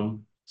a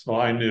room. So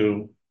I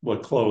knew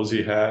what clothes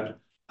he had.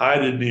 I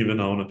didn't even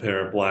own a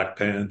pair of black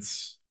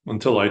pants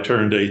until I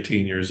turned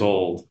 18 years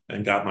old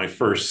and got my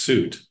first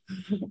suit.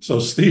 So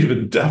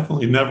Stephen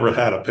definitely never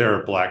had a pair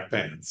of black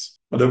pants.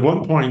 But at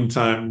one point in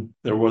time,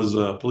 there was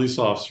a police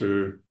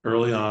officer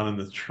early on in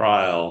the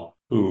trial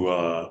who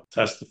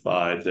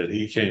testified that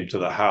he came to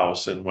the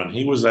house. And when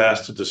he was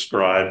asked to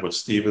describe what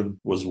Stephen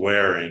was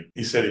wearing,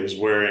 he said he was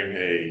wearing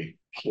a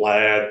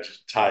plaid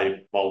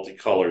type,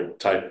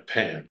 multicolored type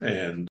pant.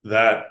 And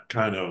that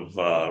kind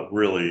of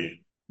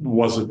really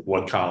wasn't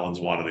what Collins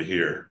wanted to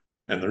hear.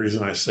 And the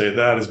reason I say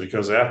that is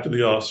because after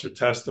the officer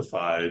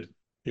testified,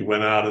 he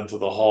went out into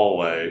the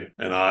hallway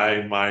and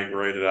I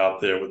migrated out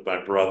there with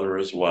my brother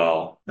as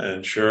well.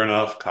 And sure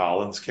enough,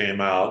 Collins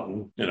came out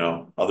and,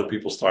 other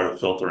people started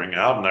filtering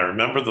out. And I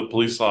remember the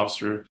police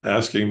officer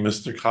asking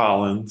Mr.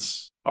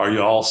 Collins, "Are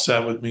you all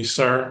set with me,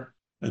 sir?"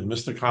 And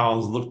Mr.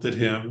 Collins looked at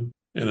him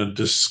in a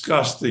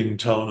disgusting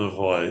tone of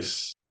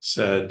voice,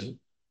 said,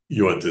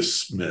 "You're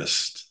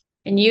dismissed."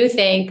 And you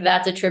think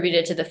that's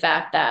attributed to the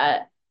fact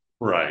that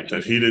Right,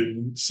 that he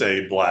didn't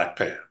say black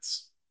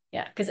pants.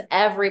 Yeah, because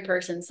every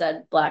person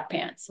said black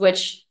pants,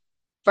 which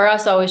for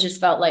us always just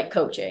felt like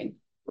coaching.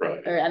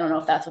 Right. Or I don't know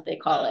if that's what they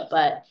call it,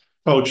 but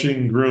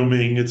Coaching,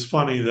 grooming. It's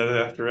funny that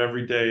after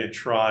every day in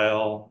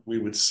trial, we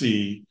would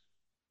see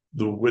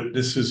the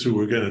witnesses who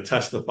were going to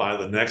testify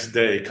the next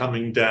day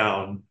coming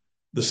down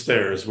the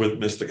stairs with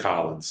Mr.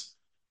 Collins.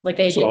 Like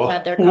they just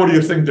had their what do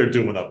you think they're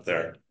doing up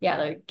there? Yeah,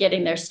 they're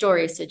getting their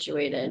story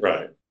situated.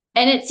 Right.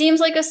 And it seems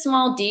like a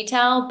small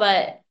detail,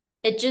 but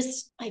it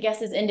just, I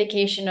guess, is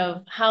indication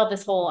of how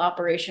this whole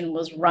operation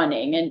was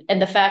running.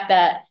 And the fact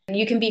that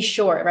you can be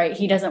sure, right?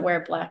 He doesn't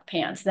wear black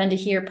pants. Then to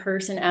hear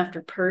person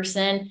after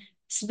person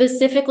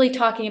specifically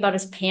talking about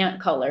his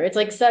pant color, it's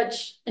like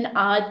such an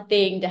odd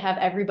thing to have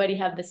everybody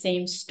have the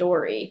same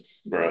story.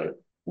 Right.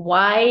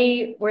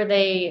 Why were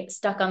they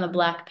stuck on the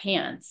black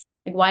pants?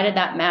 Like, why did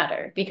that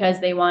matter?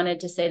 Because they wanted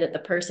to say that the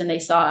person they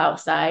saw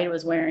outside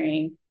was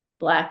wearing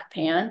black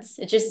pants.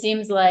 It just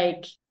seems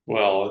like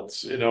well,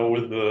 it's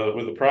with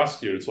the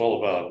prosecutor, it's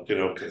all about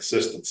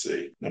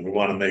consistency, and we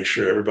want to make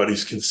sure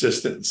everybody's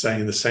consistent and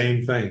saying the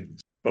same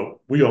things. But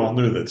we all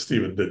knew that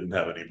Stephan didn't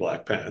have any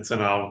black pants,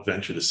 and I'll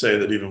venture to say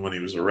that even when he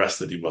was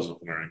arrested, he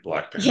wasn't wearing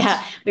black pants.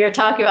 Yeah, we were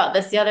talking about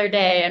this the other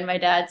day, and my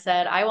dad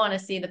said, "I want to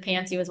see the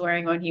pants he was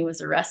wearing when he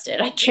was arrested.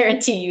 I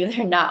guarantee you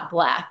they're not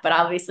black." But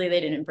obviously, they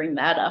didn't bring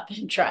that up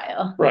in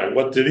trial. Right.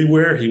 What did he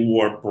wear? He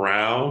wore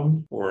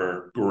brown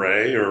or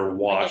gray or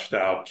washed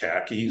out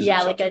khakis.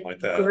 Yeah, like a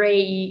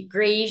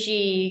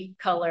grayish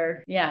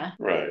color. Yeah.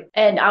 Right.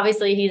 And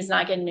obviously, he's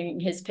not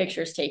getting his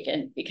pictures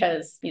taken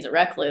because he's a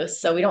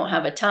recluse, so we don't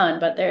have a ton.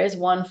 But there is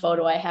one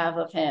photo I have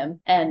of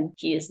him, and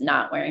he is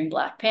not wearing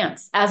black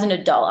pants. As an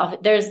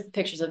adult, there's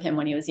pictures of him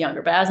when he was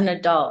younger, but as an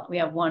adult, we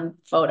have one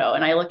photo,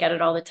 and I look at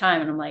it all the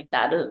time, and I'm like,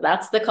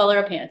 that's the color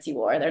of pants he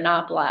wore. They're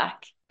not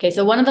black. Okay,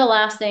 so one of the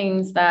last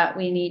things that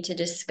we need to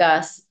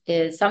discuss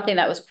is something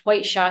that was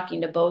quite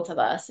shocking to both of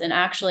us. And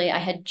actually, I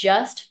had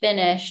just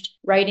finished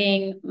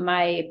writing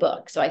my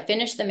book. So I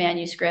finished the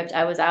manuscript.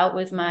 I was out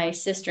with my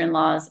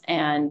sister-in-laws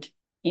and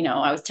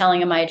I was telling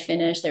them I had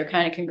finished. They were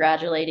kind of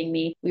congratulating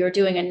me. We were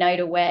doing a night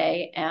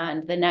away.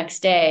 And the next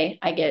day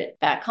I get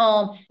back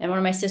home and one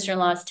of my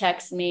sister-in-laws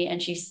texts me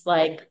and she's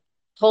like,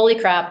 "Holy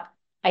crap.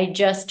 I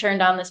just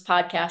turned on this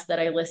podcast that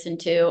I listened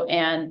to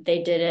and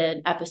they did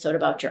an episode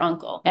about your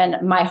uncle."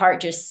 And my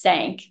heart just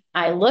sank.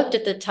 I looked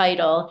at the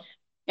title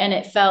and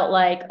it felt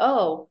like,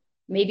 oh,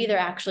 maybe they're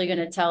actually going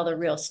to tell the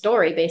real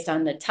story based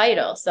on the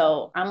title.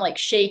 So I'm like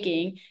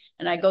shaking.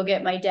 And I go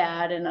get my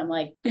dad and I'm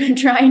like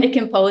trying to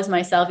compose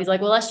myself. He's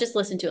like, "Well, let's just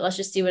listen to it. Let's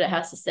just see what it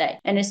has to say."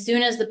 And as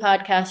soon as the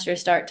podcasters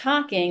start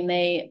talking,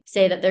 they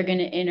say that they're going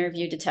to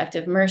interview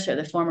Detective Mercer,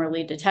 the former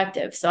lead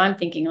detective. So I'm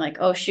thinking like,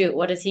 oh shoot,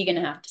 what is he going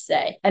to have to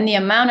say? And the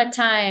amount of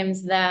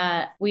times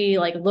that we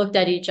like looked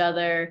at each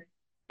other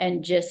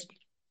and just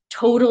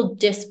total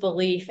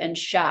disbelief and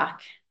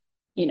shock,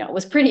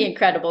 was pretty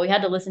incredible. We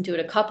had to listen to it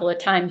a couple of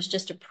times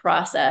just to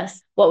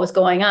process what was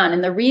going on.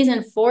 And the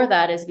reason for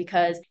that is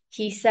because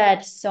he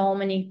said so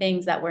many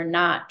things that were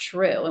not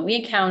true. And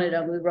we counted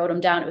them, we wrote them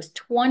down. It was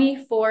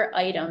 24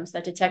 items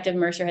that Detective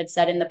Mercer had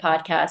said in the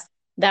podcast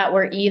that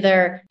were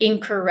either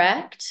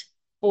incorrect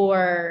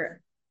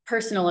or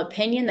personal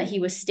opinion that he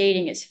was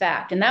stating as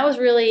fact. And that was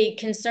really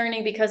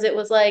concerning because it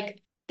was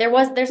like,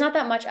 there's not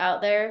that much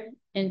out there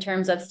in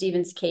terms of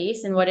Stephen's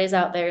case, and what is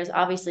out there is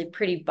obviously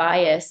pretty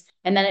biased.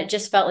 And then it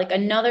just felt like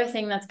another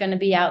thing that's going to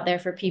be out there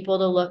for people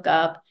to look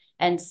up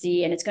and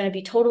see, and it's going to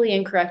be totally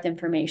incorrect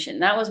information.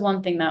 That was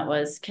one thing that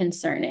was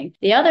concerning.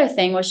 The other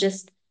thing was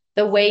just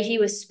the way he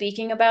was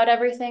speaking about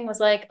everything was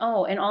like,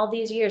 oh, in all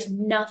these years,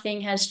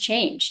 nothing has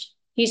changed.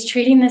 He's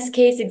treating this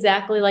case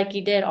exactly like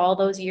he did all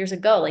those years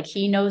ago. Like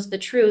he knows the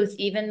truth,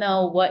 even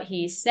though what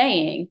he's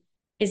saying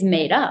is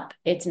made up.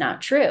 It's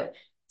not true.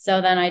 So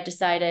then I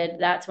decided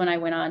that's when I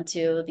went on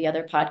to the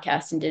other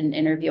podcast and did an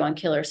interview on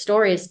killer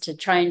stories to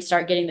try and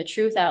start getting the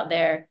truth out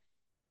there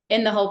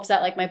in the hopes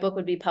that like my book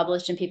would be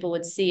published and people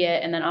would see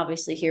it. And then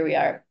obviously here we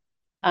are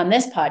on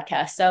this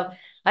podcast. So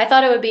I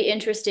thought it would be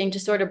interesting to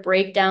sort of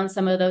break down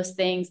some of those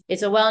things.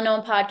 It's a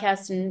well-known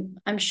podcast, and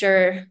I'm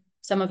sure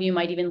some of you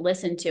might even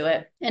listen to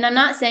it. And I'm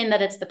not saying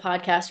that it's the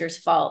podcaster's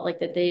fault, like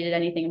that they did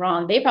anything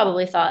wrong. They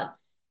probably thought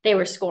they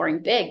were scoring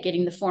big,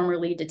 getting the former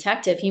lead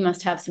detective. He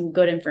must have some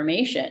good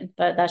information,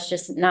 but that's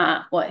just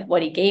not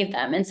what he gave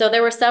them. And so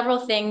there were several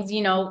things,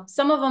 you know,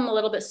 some of them a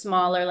little bit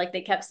smaller, like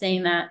they kept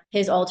saying that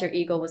his alter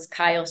ego was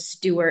Kyle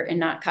Stewart and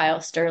not Kyle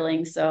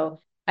Sterling.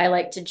 So I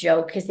like to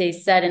joke because they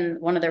said in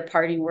one of their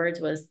parting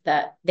words was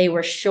that they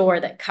were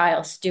sure that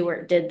Kyle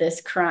Stewart did this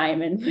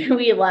crime. And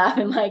we laugh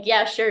and like,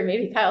 yeah, sure,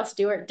 maybe Kyle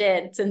Stewart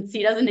did, since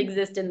he doesn't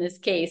exist in this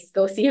case.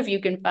 Go see if you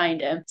can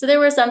find him. So there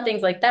were some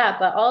things like that,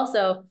 but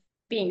also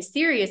being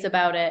serious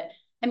about it.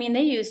 I mean,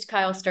 they used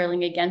Kyle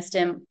Sterling against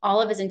him,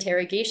 all of his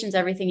interrogations,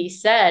 everything he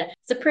said.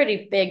 It's a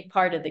pretty big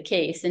part of the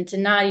case. And to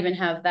not even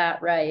have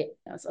that right,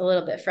 that was a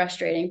little bit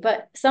frustrating.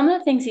 But some of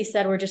the things he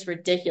said were just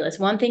ridiculous.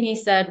 One thing he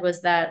said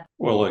was that,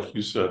 well, like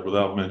you said,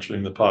 without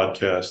mentioning the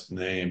podcast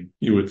name,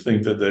 you would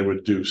think that they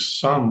would do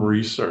some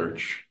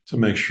research to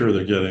make sure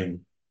they're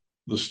getting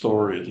the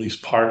story at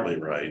least partly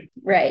right.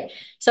 Right.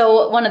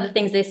 So one of the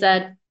things they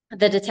said,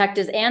 the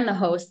detectives and the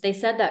host, they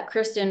said that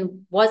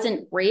Kristen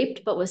wasn't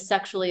raped, but was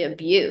sexually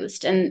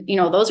abused. And, you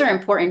know, those are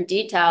important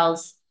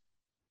details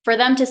for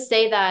them to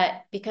say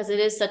that, because it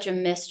is such a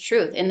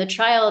mistruth. In the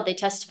trial, they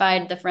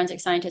testified, the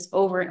forensic scientists,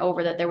 over and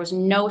over that there was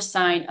no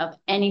sign of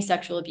any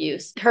sexual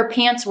abuse. Her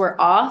pants were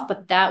off,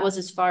 but that was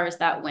as far as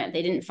that went.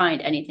 They didn't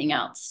find anything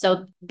else.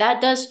 So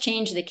that does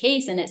change the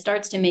case, and it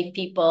starts to make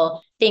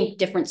people think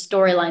different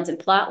storylines and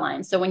plot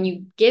lines. So when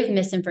you give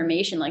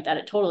misinformation like that,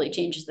 it totally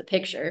changes the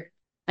picture.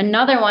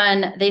 Another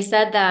one, they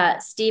said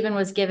that Stephen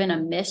was given a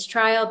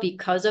mistrial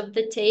because of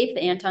the tape,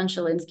 the Anton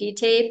Shalinsky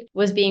tape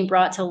was being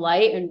brought to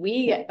light. And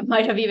we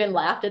might have even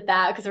laughed at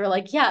that because we're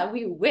like, yeah,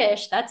 we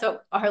wish. That's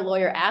what our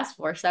lawyer asked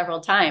for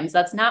several times.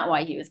 That's not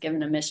why he was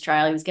given a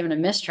mistrial. He was given a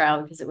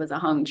mistrial because it was a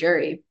hung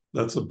jury.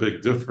 That's a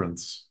big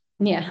difference.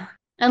 Yeah.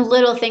 And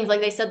little things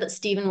like they said that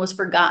Stephen was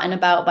forgotten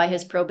about by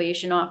his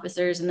probation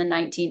officers in the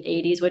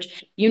 1980s,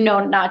 which you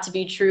know not to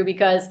be true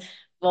because,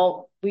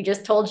 well, we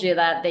just told you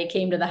that they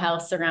came to the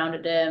house,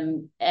 surrounded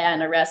him,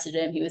 and arrested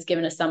him. He was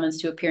given a summons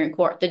to appear in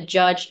court. The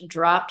judge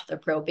dropped the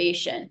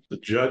probation. The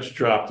judge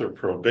dropped their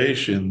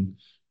probation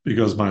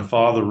because my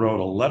father wrote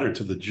a letter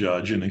to the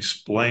judge and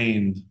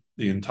explained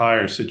the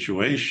entire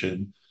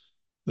situation.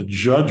 The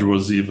judge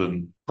was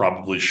even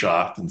probably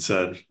shocked and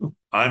said,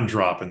 I'm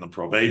dropping the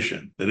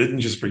probation. They didn't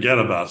just forget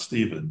about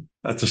Stephen.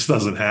 That just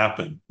doesn't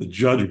happen. The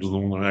judge was the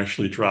one who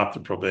actually dropped the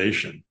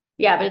probation.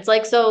 Yeah, but it's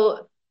like,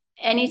 so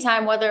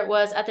anytime, whether it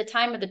was at the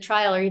time of the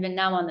trial or even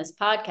now on this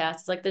podcast,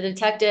 it's like the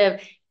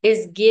detective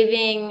is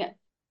giving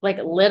like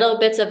little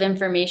bits of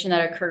information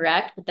that are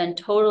correct, but then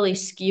totally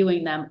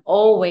skewing them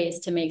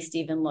always to make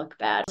Stephen look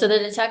bad. So the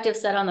detective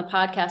said on the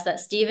podcast that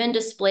Stephen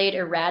displayed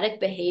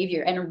erratic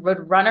behavior and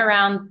would run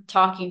around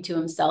talking to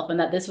himself, and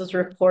that this was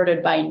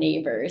reported by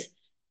neighbors.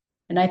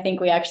 And I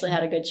think we actually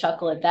had a good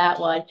chuckle at that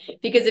one,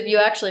 because if you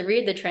actually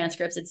read the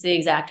transcripts, it's the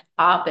exact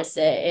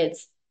opposite.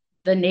 It's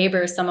the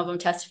neighbors, some of them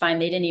testifying,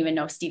 they didn't even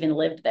know Stephen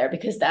lived there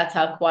because that's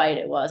how quiet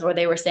it was. Or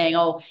they were saying,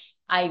 oh,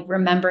 I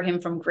remember him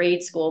from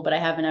grade school, but I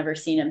haven't ever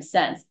seen him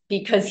since,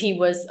 because he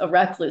was a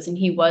recluse and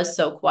he was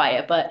so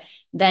quiet. But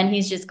then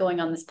he's just going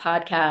on this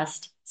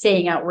podcast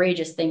saying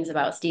outrageous things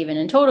about Stephen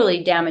and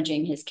totally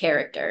damaging his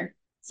character.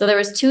 So there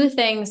was two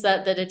things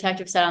that the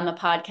detective said on the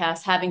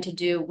podcast having to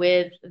do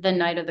with the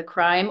night of the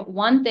crime.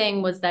 One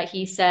thing was that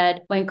he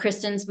said when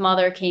Kristen's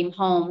mother came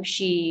home,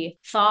 she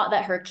thought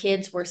that her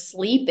kids were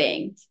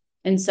sleeping.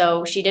 And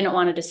so she didn't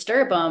want to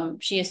disturb them.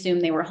 She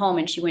assumed they were home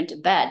and she went to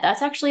bed.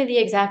 That's actually the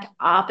exact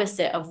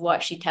opposite of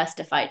what she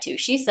testified to.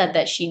 She said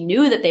that she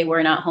knew that they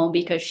were not home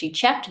because she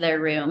checked their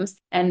rooms,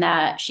 and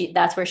that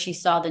that's where she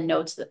saw the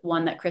notes, that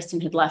one that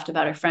Kristen had left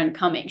about her friend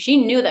coming.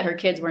 She knew that her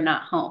kids were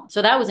not home.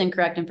 So that was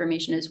incorrect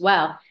information as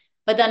well.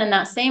 But then in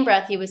that same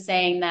breath, he was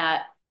saying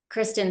that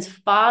Kristen's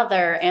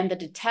father and the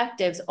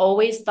detectives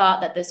always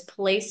thought that this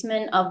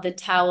placement of the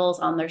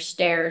towels on their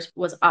stairs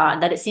was odd,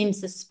 that it seemed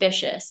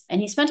suspicious. And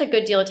he spent a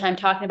good deal of time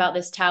talking about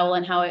this towel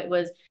and how it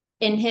was,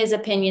 in his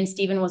opinion,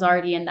 Stephen was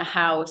already in the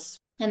house.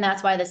 And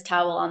that's why this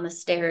towel on the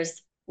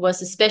stairs was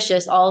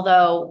suspicious.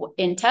 Although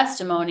in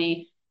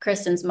testimony,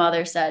 Kristen's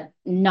mother said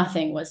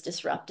nothing was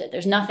disrupted.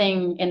 There's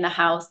nothing in the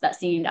house that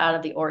seemed out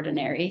of the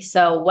ordinary.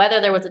 So whether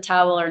there was a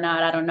towel or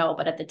not, I don't know.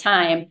 But at the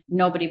time,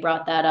 nobody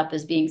brought that up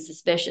as being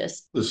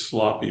suspicious. The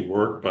sloppy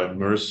work by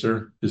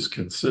Mercer is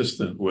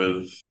consistent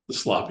with the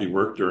sloppy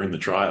work during the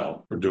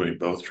trial, or doing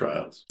both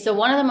trials. So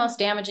one of the most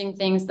damaging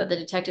things that the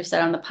detective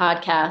said on the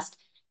podcast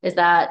is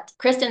that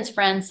Kristen's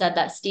friend said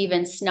that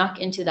Stephan snuck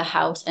into the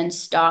house and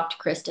stalked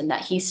Kristen,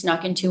 that he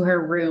snuck into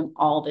her room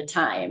all the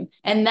time.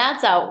 And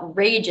that's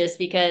outrageous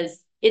because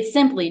it's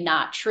simply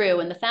not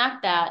true. And the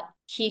fact that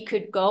he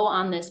could go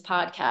on this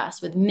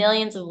podcast with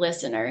millions of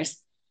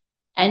listeners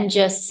and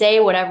just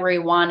say whatever he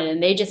wanted,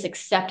 and they just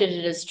accepted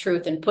it as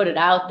truth and put it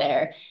out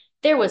there.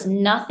 There was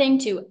nothing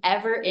to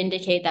ever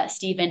indicate that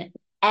Stephan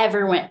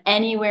ever went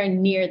anywhere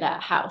near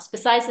that house,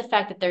 besides the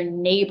fact that they're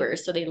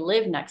neighbors, so they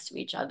live next to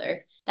each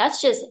other.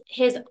 That's just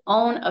his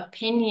own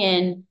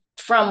opinion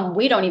from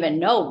we don't even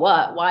know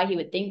why he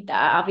would think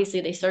that. Obviously,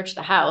 they searched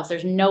the house.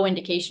 There's no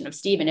indication of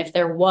Stephan. If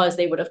there was,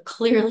 they would have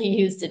clearly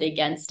used it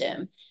against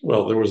him.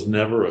 Well, there was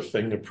never a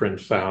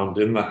fingerprint found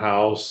in the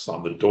house,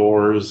 on the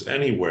doors,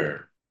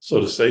 anywhere.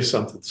 So to say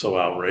something so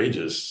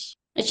outrageous.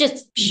 It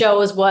just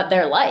shows what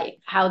they're like,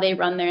 how they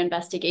run their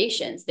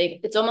investigations.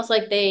 It's almost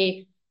like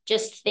they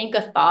just think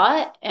a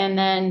thought and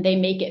then they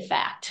make it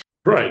fact.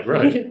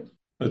 Right.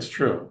 That's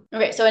true.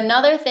 Okay, so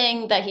another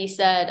thing that he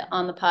said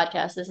on the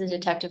podcast, this is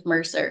Detective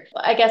Mercer.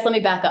 I guess let me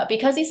back up.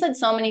 Because he said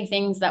so many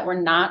things that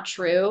were not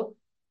true,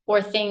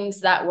 or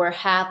things that were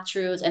half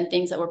truths and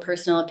things that were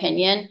personal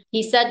opinion.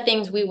 He said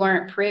things we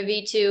weren't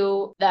privy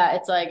to that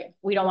it's like,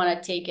 we don't want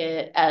to take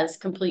it as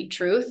complete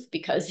truth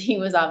because he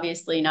was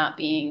obviously not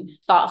being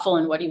thoughtful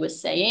in what he was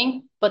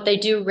saying. But they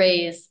do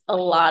raise a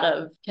lot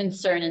of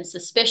concern and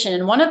suspicion.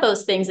 And one of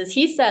those things is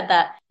he said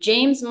that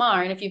James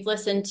Marr, and if you've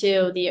listened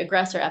to the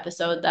Aggressor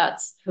episode,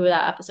 that's who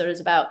that episode is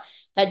about,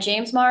 that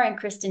James Marr and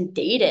Kristen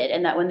dated,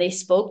 and that when they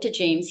spoke to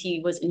James, he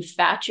was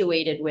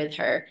infatuated with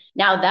her.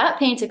 Now, that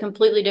paints a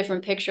completely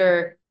different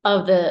picture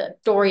of the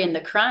story and the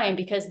crime,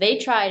 because they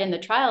tried in the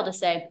trial to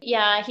say,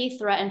 yeah, he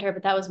threatened her,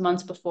 but that was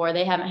months before.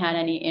 They haven't had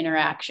any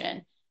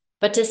interaction.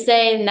 But to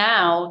say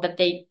now that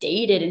they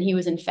dated and he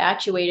was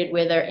infatuated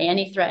with her and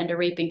he threatened to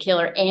rape and kill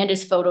her and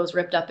his photos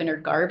ripped up in her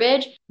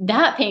garbage,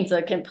 that paints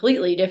a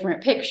completely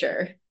different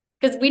picture.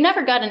 Because we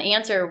never got an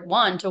answer,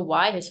 one, to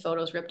why his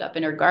photos ripped up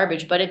in her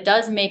garbage, but it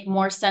does make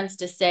more sense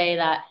to say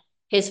that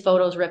his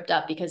photos ripped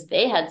up because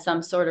they had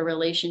some sort of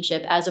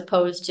relationship, as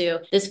opposed to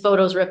this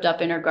photos ripped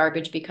up in her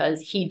garbage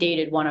because he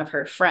dated one of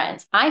her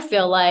friends. I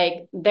feel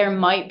like there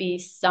might be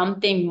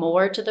something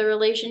more to the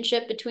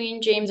relationship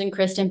between James and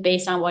Kristen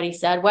based on what he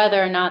said.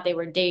 Whether or not they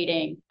were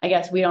dating, I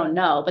guess we don't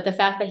know. But the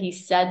fact that he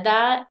said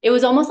that, it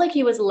was almost like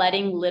he was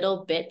letting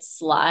little bits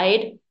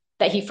slide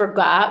that he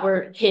forgot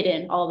were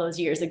hidden all those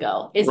years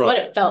ago, is right. What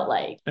it felt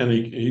like. And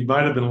he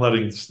might have been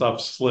letting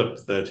stuff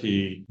slip that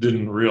he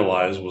didn't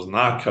realize was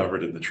not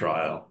covered in the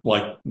trial.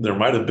 Like there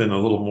might have been a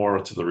little more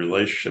to the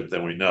relationship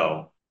than we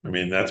know. I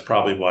mean, that's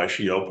probably why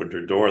she opened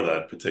her door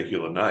that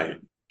particular night.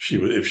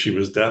 If she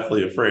was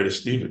deathly afraid of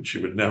Stephan, she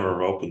would never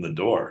have opened the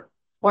door.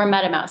 Or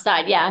met him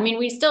outside. Yeah, I mean,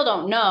 we still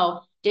don't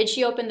know. Did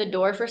she open the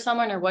door for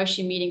someone, or was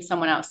she meeting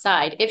someone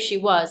outside? If she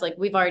was, like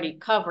we've already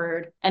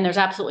covered, and there's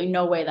absolutely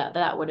no way that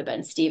that would have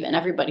been Stephan.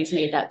 Everybody's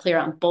made that clear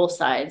on both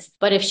sides.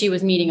 But if she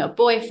was meeting a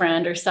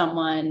boyfriend or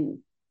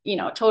someone,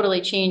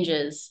 totally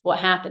changes what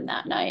happened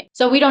that night.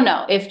 So we don't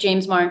know if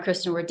James Marr and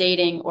Kristen were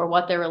dating or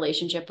what their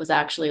relationship was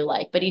actually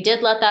like. But he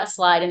did let that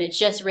slide, and it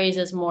just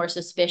raises more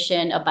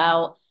suspicion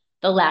about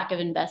the lack of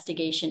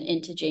investigation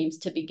into James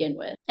to begin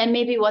with. And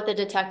maybe what the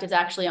detectives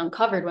actually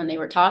uncovered when they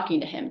were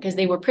talking to him, because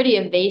they were pretty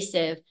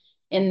evasive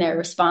in their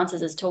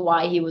responses as to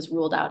why he was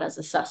ruled out as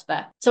a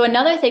suspect. So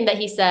another thing that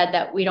he said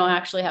that we don't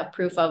actually have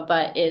proof of,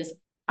 but is,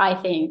 I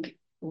think,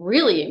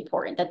 really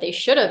important that they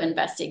should have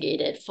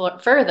investigated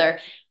further,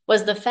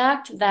 was the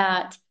fact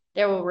that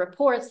there were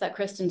reports that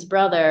Kristen's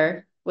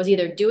brother was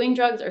either doing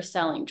drugs or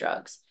selling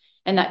drugs,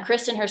 and that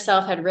Kristen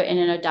herself had written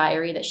in a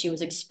diary that she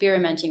was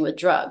experimenting with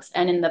drugs.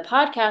 And in the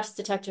podcast,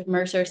 Detective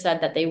Mercer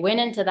said that they went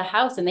into the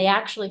house and they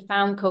actually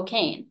found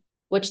cocaine,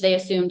 which they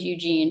assumed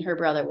Eugene, her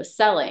brother, was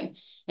selling.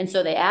 And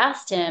so they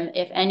asked him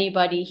if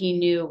anybody he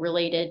knew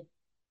related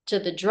to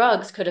the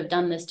drugs could have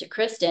done this to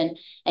Kristen.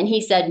 And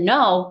he said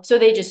no, so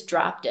they just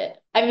dropped it.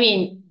 I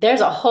mean,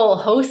 there's a whole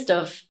host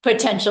of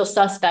potential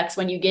suspects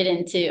when you get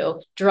into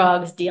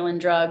drugs, dealing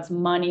drugs,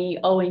 money,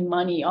 owing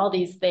money, all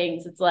these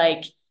things. It's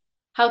like,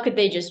 how could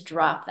they just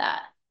drop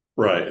that?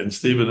 Right. And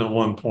Stephan at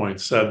one point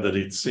said that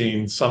he'd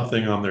seen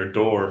something on their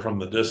door from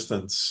the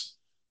distance,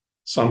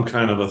 some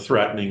kind of a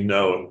threatening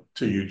note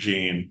to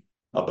Eugene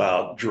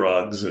about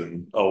drugs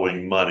and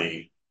owing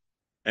money.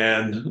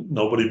 And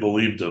nobody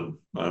believed him.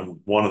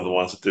 I'm one of the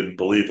ones that didn't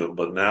believe him.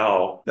 But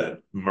now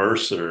that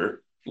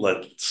Mercer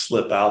let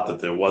slip out that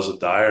there was a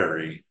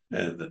diary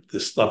and that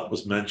this stuff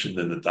was mentioned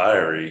in the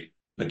diary,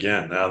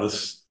 again, now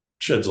this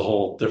sheds a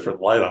whole different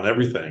light on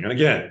everything. And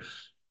again,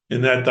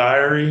 in that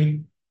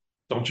diary,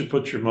 don't you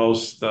put your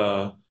most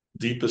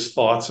deepest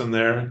thoughts in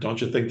there?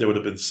 Don't you think there would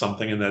have been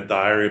something in that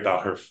diary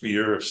about her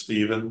fear of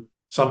Stephan?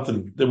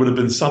 something, there would have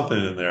been something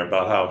in there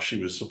about how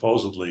she was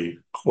supposedly,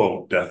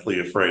 quote,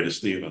 deathly afraid of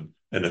Stephen.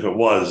 And if it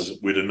was,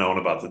 we'd have known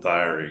about the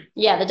diary.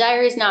 Yeah, the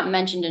diary is not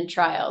mentioned in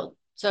trial.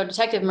 So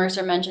Detective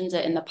Mercer mentions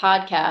it in the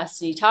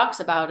podcast, and he talks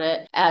about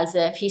it as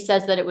if he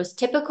says that it was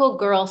typical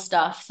girl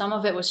stuff. Some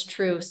of it was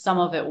true, some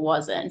of it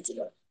wasn't.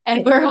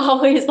 And we're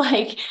always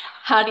like,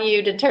 how do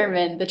you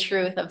determine the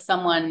truth of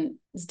someone's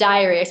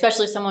diary,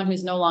 especially someone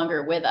who's no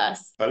longer with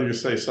us? How do you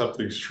say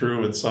something's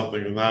true and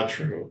something's not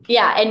true?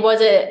 Yeah, and was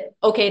it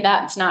okay?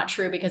 That's not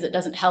true because it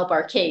doesn't help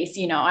our case.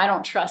 I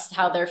don't trust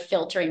how they're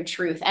filtering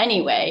truth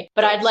anyway.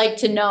 But I'd like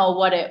to know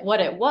what it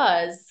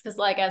was, because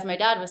like as my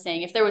dad was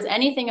saying, if there was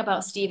anything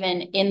about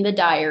Stephen in the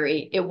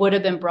diary, it would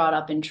have been brought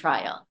up in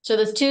trial. So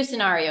there's two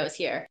scenarios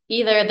here.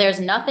 Either there's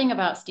nothing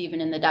about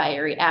Stephen in the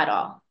diary at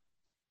all,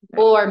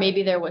 or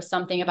maybe there was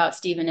something about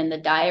Stephen in the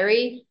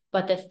diary,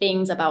 but the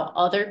things about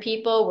other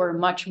people were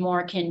much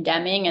more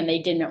condemning and they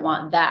didn't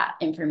want that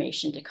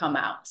information to come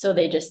out. So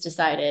they just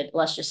decided,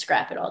 let's just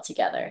scrap it all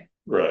together.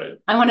 Right.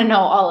 I want to know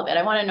all of it.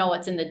 I want to know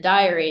what's in the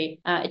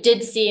diary. It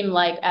did seem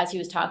like, as he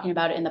was talking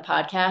about it in the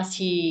podcast,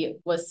 he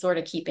was sort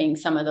of keeping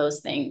some of those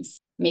things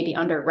maybe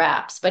under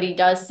wraps. But he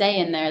does say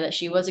in there that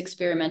she was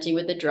experimenting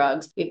with the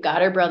drugs. We've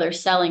got her brother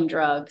selling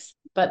drugs,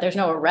 but there's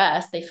no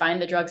arrest. They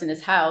find the drugs in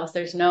his house.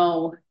 There's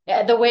no,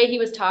 the way he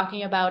was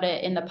talking about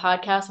it in the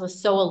podcast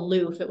was so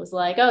aloof. It was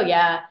like, oh,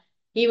 yeah,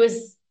 he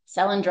was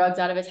selling drugs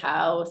out of his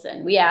house.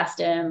 And we asked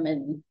him,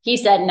 and he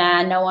said,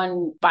 nah, no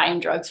one buying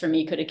drugs from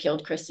me could have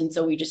killed Kristen.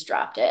 So we just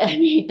dropped it. I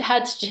mean,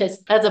 that's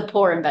a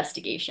poor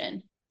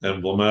investigation.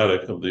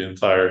 Emblematic of the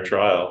entire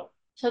trial.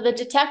 So the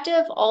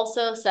detective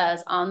also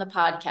says on the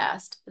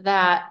podcast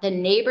that the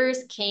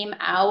neighbors came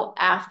out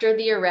after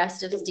the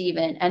arrest of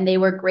Stephen and they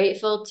were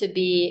grateful to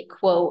be,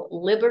 quote,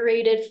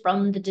 liberated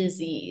from the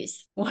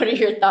disease. What are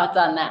your thoughts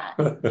on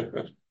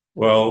that?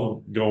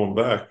 Well, going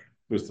back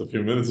just a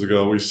few minutes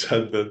ago, we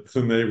said that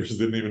the neighbors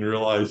didn't even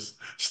realize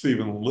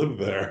Stephen lived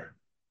there.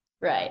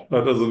 Right.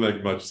 That doesn't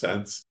make much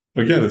sense.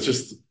 Again, it's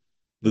just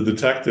the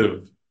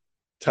detective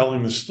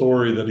telling the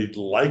story that he'd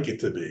like it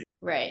to be.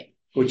 Right.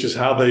 Which is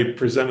how they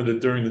presented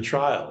it during the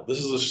trial. This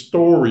is a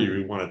story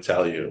we want to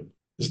tell you.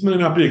 This may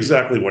not be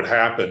exactly what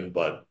happened,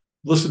 but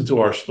listen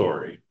to our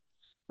story.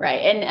 Right.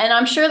 And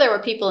I'm sure there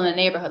were people in the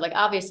neighborhood, like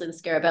obviously the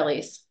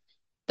Scarabellis,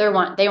 they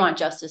want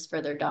justice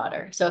for their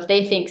daughter. So if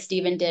they think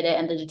Stephen did it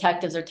and the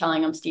detectives are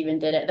telling them Stephen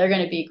did it, they're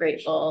going to be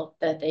grateful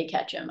that they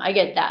catch him. I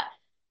get that.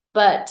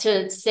 But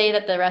to say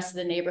that the rest of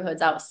the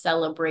neighborhood's out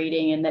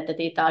celebrating and that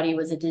they thought he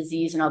was a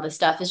disease and all this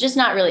stuff is just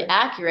not really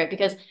accurate,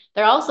 because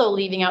they're also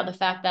leaving out the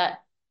fact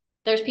that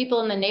there's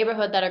people in the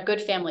neighborhood that are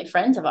good family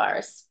friends of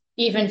ours,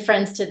 even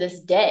friends to this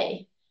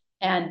day.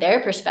 And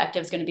their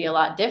perspective is going to be a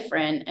lot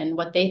different and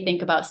what they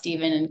think about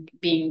Stephen and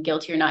being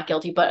guilty or not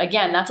guilty. But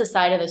again, that's a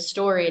side of the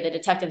story the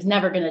detective's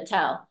never going to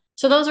tell.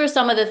 So those are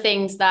some of the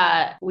things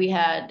that we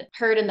had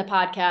heard in the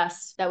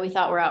podcast that we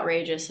thought were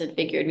outrageous and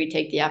figured we'd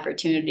take the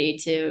opportunity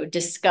to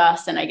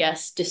discuss and I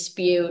guess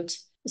dispute,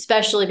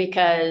 especially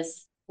because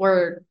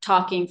we're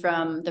talking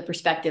from the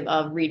perspective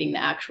of reading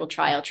the actual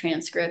trial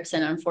transcripts.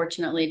 And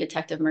unfortunately,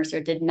 Detective Mercer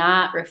did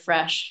not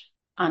refresh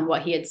on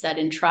what he had said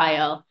in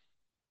trial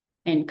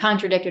and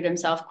contradicted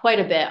himself quite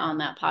a bit on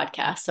that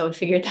podcast. So we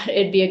figured that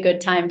it'd be a good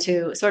time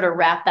to sort of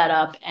wrap that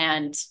up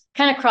and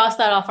kind of cross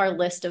that off our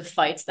list of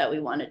fights that we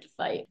wanted to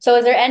fight. So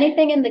is there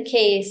anything in the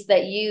case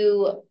that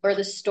you, or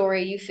the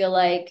story, you feel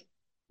like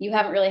you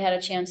haven't really had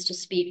a chance to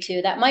speak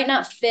to that might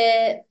not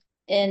fit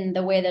in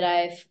the way that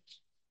I've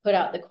put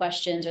out the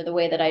questions or the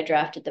way that I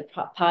drafted the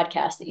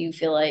podcast that you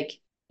feel like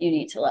you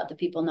need to let the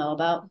people know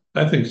about?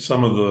 I think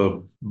some of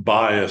the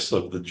bias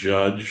of the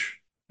judge,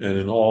 and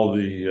in all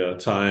the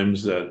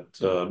times that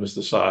Mr.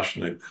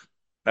 Soshnick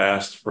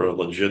asked for a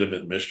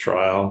legitimate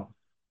mistrial,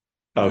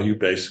 how he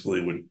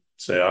basically would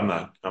say, I'm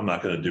not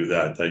going to do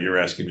that. That you're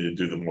asking me to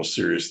do the most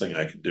serious thing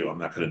I can do. I'm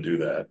not going to do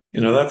that.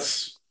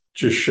 That's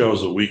just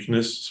shows a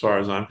weakness as far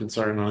as I'm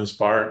concerned on his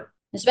part.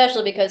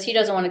 Especially because he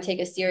doesn't want to take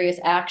a serious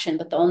action,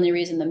 but the only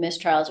reason the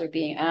mistrials are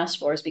being asked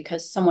for is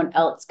because someone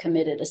else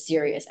committed a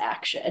serious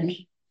action.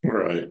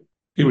 Right.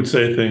 He would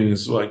say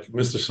things like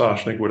Mr.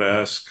 Soshnick would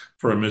ask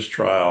for a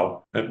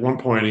mistrial. At one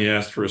point, he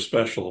asked for a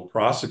special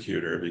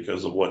prosecutor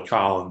because of what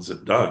Collins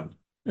had done.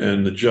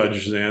 And the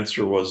judge's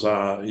answer was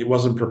he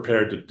wasn't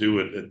prepared to do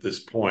it at this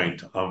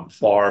point. I'm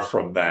far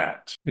from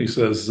that. He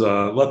says,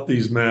 let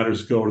these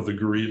matters go to the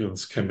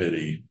grievance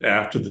committee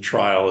after the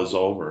trial is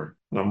over.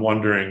 And I'm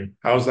wondering,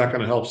 how is that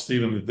going to help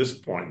Stephen at this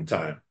point in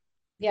time?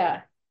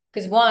 Yeah.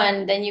 Because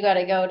one, then you got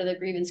to go to the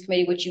grievance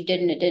committee, which you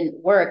didn't, it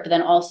didn't work. But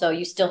then also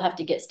you still have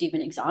to get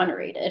Stephen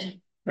exonerated.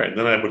 Right.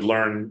 Then I would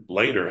learn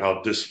later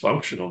how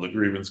dysfunctional the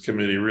grievance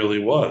committee really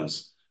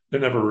was. They're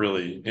never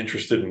really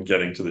interested in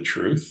getting to the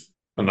truth.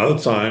 Another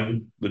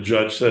time, the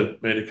judge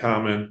made a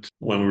comment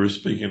when we were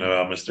speaking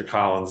about Mr.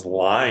 Collins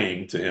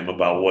lying to him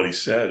about what he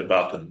said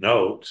about the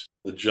note.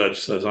 The judge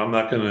says, I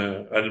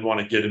didn't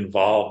want to get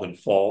involved and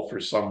fall for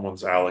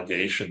someone's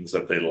allegations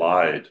that they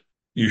lied.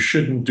 You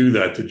shouldn't do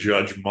that to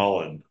Judge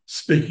Mullen,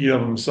 speaking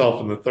of himself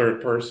in the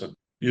third person.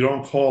 You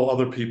don't call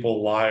other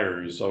people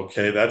liars,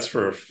 okay? That's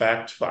for a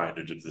fact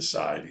finder to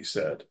decide, he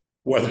said.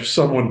 Whether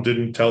someone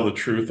didn't tell the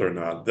truth or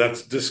not,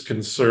 that's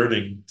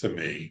disconcerting to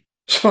me.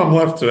 So I'm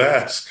left to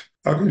ask,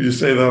 how can you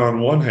say that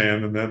on one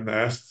hand and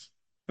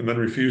then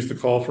refuse to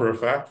call for a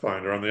fact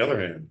finder on the other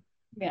hand?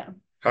 Yeah.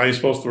 How are you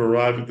supposed to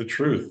arrive at the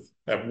truth?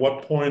 At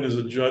what point is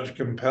a judge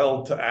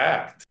compelled to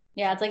act?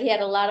 Yeah, it's like he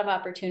had a lot of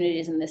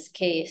opportunities in this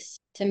case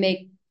to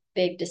make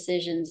big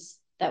decisions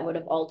that would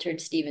have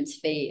altered Stephen's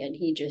fate, and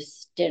he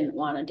just didn't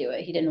want to do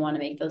it. He didn't want to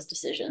make those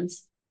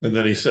decisions. And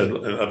then he said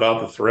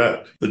about the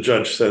threat, the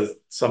judge said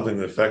something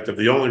effective.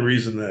 The only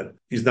reason that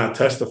he's not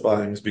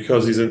testifying is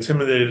because he's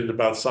intimidated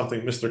about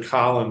something Mr.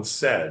 Collins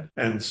said.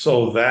 And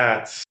so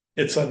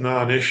it's a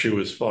non-issue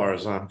as far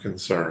as I'm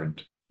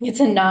concerned. It's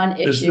a Is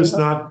non-issue. this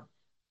not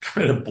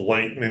kind of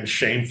blatant and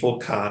shameful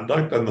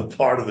conduct on the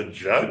part of the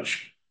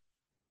judge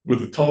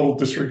with a total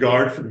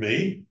disregard for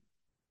me?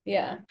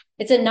 Yeah.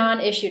 It's a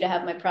non-issue to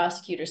have my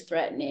prosecutors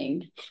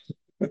threatening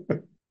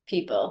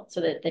people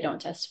so that they don't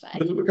testify.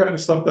 This is the kind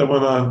of stuff that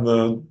went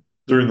on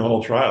during the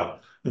whole trial.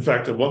 In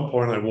fact, at one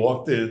point, I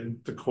walked in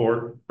the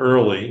court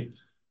early,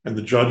 and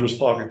the judge was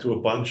talking to a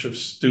bunch of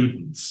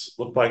students,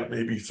 looked like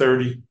maybe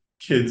 30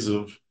 kids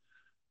of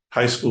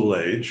high school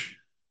age,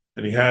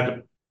 and he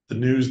had the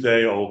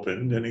Newsday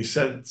open, and he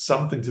said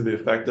something to the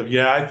effect of,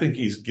 "Yeah, I think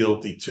he's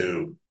guilty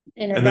too."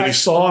 And then he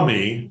saw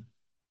me.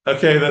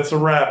 Okay, that's a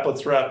wrap.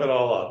 Let's wrap it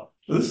all up.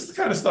 So this is the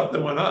kind of stuff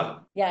that went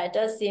on. Yeah, it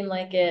does seem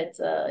like it's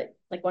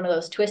like one of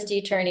those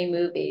twisty, turny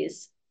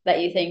movies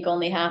that you think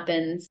only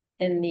happens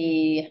in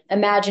the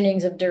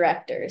imaginings of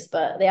directors,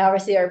 but they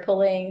obviously are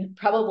pulling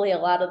probably a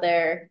lot of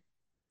their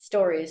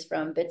stories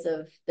from bits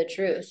of the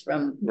truth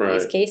from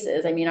these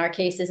cases. I mean, our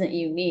case isn't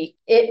unique.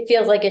 It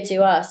feels like it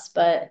to us,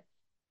 but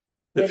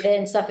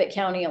within Suffolk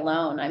County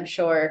alone, I'm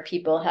sure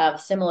people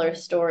have similar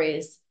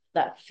stories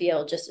that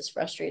feel just as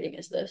frustrating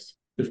as this.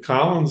 If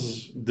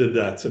Collins did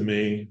that to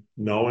me,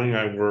 knowing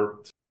I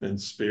worked and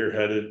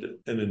spearheaded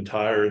an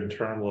entire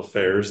internal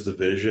affairs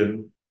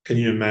division, can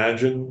you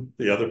imagine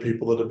the other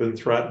people that have been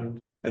threatened?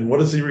 And what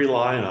does he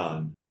rely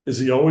on? Is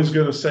he always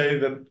going to say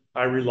that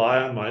I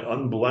rely on my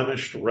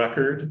unblemished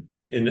record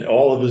in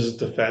all of his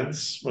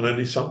defense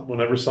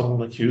whenever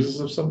someone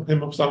accuses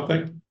him of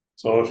something?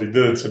 So if he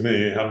did it to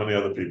me, how many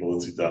other people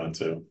has he done it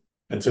to?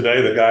 And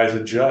today the guy's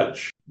a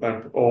judge.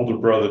 My older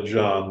brother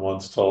John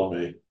once told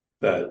me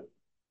that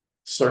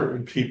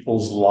certain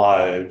people's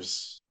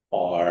lives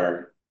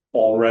are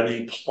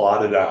already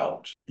plotted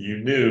out. You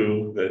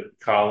knew that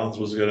Collins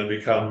was going to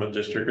become a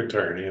district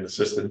attorney, an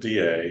assistant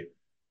DA,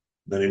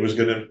 then he was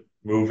going to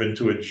move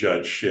into a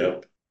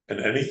judgeship, and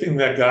anything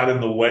that got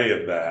in the way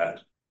of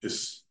that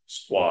is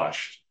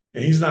squashed.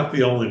 And he's not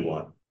the only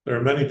one. There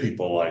are many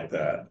people like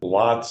that.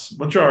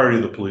 Majority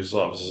of the police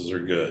officers are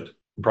good,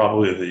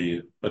 probably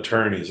the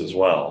attorneys as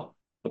well.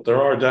 But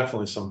there are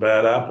definitely some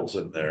bad apples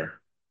in there,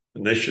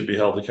 and they should be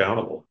held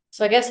accountable.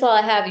 So I guess while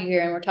I have you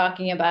here and we're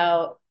talking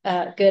about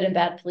good and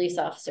bad police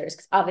officers,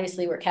 because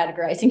obviously we're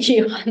categorizing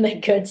you on the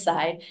good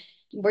side,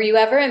 were you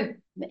ever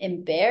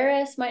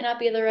embarrassed? Might not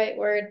be the right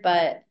word,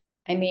 but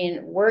I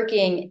mean,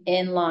 working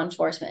in law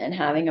enforcement and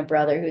having a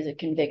brother who's a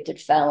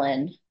convicted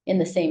felon in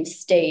the same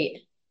state.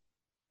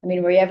 I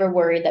mean, were you ever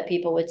worried that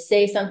people would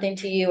say something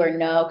to you or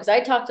no? Because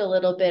I talked a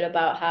little bit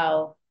about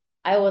how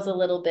I was a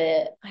little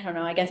bit, I don't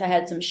know, I guess I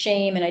had some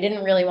shame and I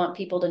didn't really want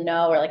people to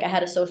know, or like I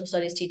had a social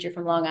studies teacher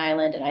from Long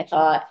Island and I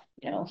thought,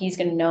 he's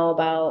going to know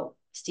about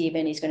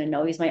Stephen. He's going to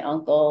know he's my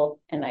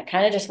uncle. And I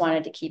kind of just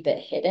wanted to keep it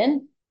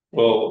hidden.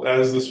 Well,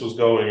 as this was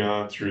going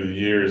on through the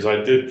years, I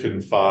did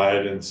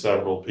confide in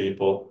several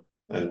people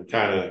and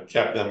kind of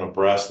kept them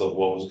abreast of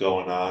what was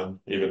going on,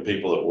 even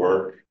people at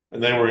work.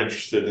 And they were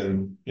interested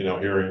in,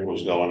 hearing what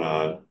was going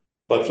on.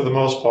 But for the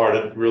most part,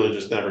 it really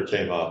just never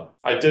came up.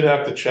 I did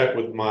have to check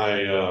with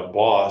my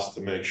boss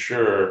to make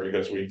sure,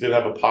 because we did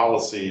have a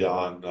policy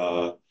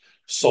on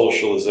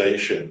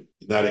socialization.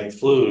 That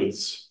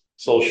includes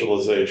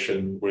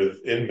socialization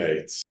with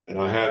inmates. And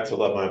I had to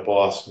let my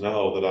boss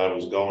know that I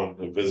was going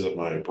to visit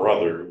my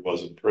brother who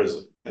was in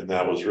prison. And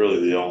that was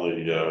really the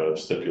only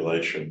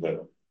stipulation,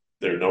 that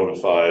they're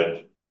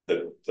notified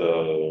that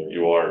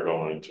you are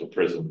going to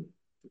prison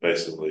to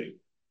basically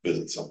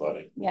visit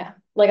somebody. Yeah.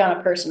 Like on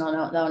a personal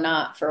note, though,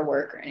 not for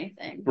work or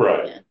anything.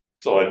 Right. Yeah.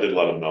 So I did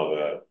let them know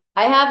that.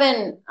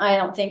 I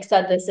don't think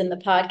said this in the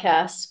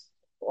podcast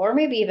or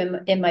maybe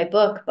even in my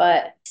book,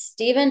 but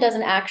Stephen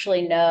doesn't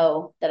actually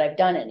know that I've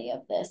done any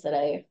of this, that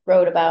I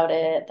wrote about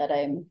it, that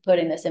I'm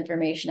putting this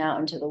information out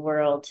into the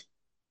world.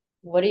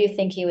 What do you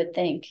think he would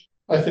think?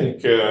 I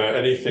think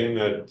anything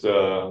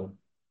that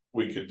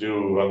we could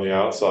do on the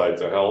outside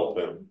to help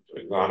him,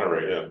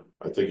 exonerate him,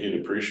 I think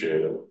he'd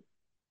appreciate it.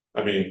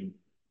 I mean,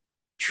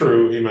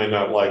 true, he may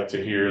not like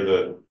to hear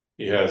that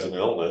he has an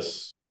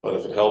illness, but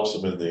if it helps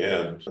him in the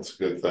end, that's a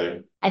good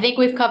thing. I think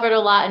we've covered a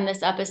lot in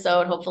this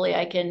episode. Hopefully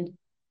I can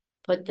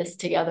put this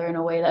together in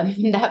a way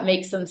that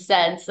makes some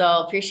sense. So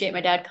I appreciate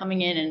my dad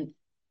coming in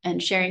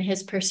and sharing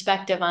his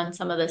perspective on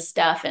some of this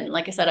stuff. And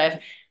like I said, I've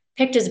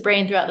picked his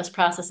brain throughout this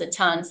process a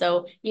ton.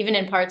 So even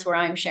in parts where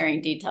I'm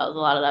sharing details, a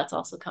lot of that's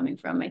also coming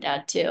from my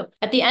dad too.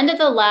 At the end of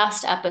the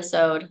last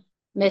episode,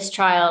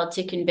 mistrial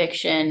to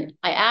conviction,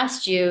 I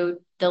asked you,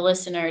 the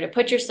listener, to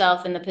put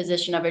yourself in the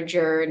position of a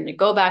juror and to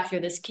go back through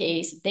this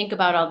case, think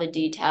about all the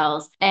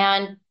details,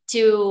 and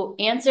to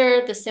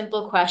answer the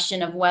simple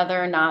question of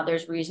whether or not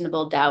there's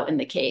reasonable doubt in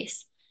the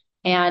case.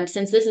 And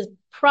since this is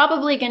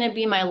probably going to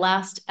be my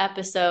last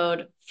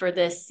episode for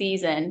this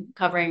season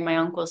covering my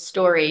uncle's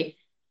story,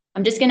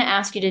 I'm just going to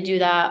ask you to do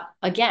that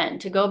again,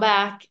 to go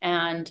back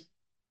and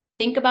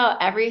think about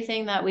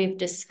everything that we've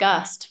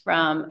discussed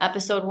from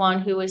episode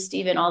 1, who was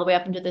Stephan, all the way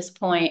up into this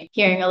point,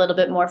 hearing a little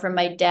bit more from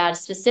my dad,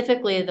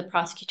 specifically the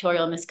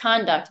prosecutorial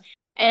misconduct,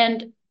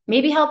 and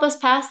maybe help us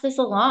pass this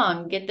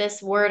along, get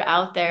this word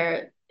out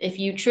there. If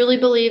you truly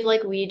believe,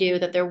 like we do,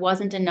 that there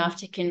wasn't enough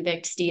to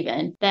convict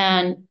Stephan,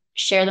 then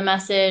share the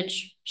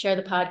message, share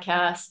the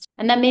podcast,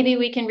 and then maybe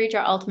we can reach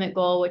our ultimate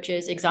goal, which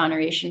is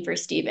exoneration for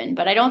Stephan.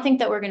 But I don't think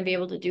that we're going to be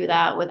able to do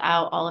that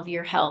without all of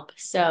your help.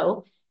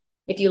 So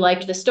if you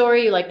liked the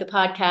story, you liked the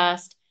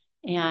podcast,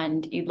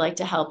 and you'd like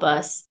to help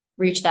us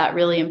reach that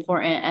really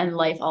important and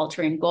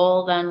life-altering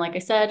goal, then, like I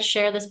said,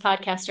 share this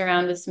podcast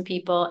around with some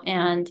people,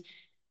 and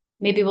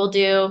maybe we'll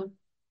do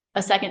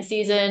a second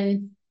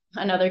season,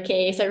 another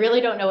case. I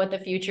really don't know what the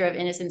future of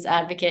Innocence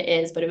Advocate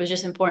is, but it was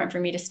just important for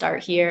me to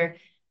start here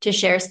to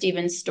share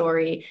Stephan's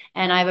story.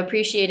 And I've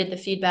appreciated the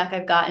feedback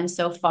I've gotten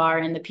so far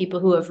and the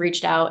people who have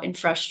reached out in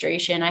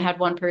frustration. I had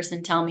one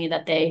person tell me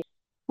that they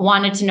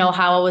wanted to know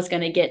how I was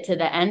going to get to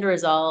the end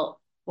result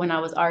when I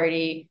was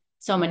already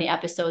so many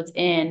episodes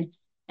in.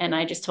 And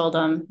I just told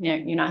them, you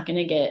know, you're not going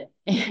to get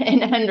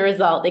an end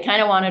result. They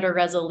kind of wanted a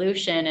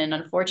resolution. And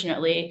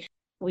unfortunately,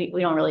 we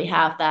don't really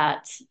have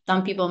that.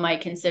 Some people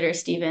might consider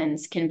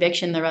Stephan's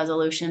conviction the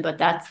resolution, but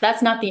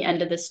that's not the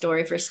end of the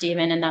story for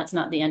Stephan, and that's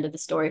not the end of the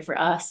story for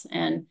us.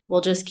 And we'll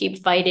just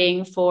keep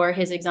fighting for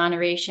his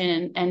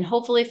exoneration and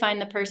hopefully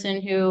find the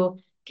person who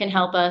can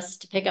help us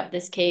to pick up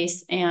this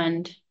case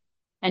and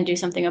do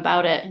something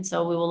about it. And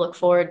so we will look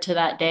forward to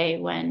that day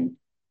when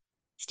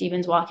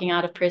Stephan's walking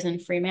out of prison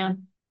free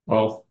man.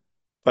 Well,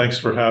 thanks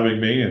for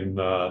having me, and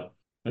I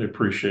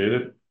appreciate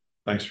it.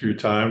 Thanks for your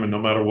time. And no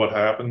matter what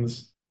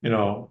happens,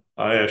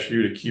 I ask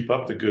you to keep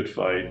up the good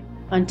fight.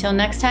 Until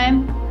next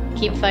time,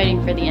 keep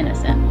fighting for the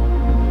innocent.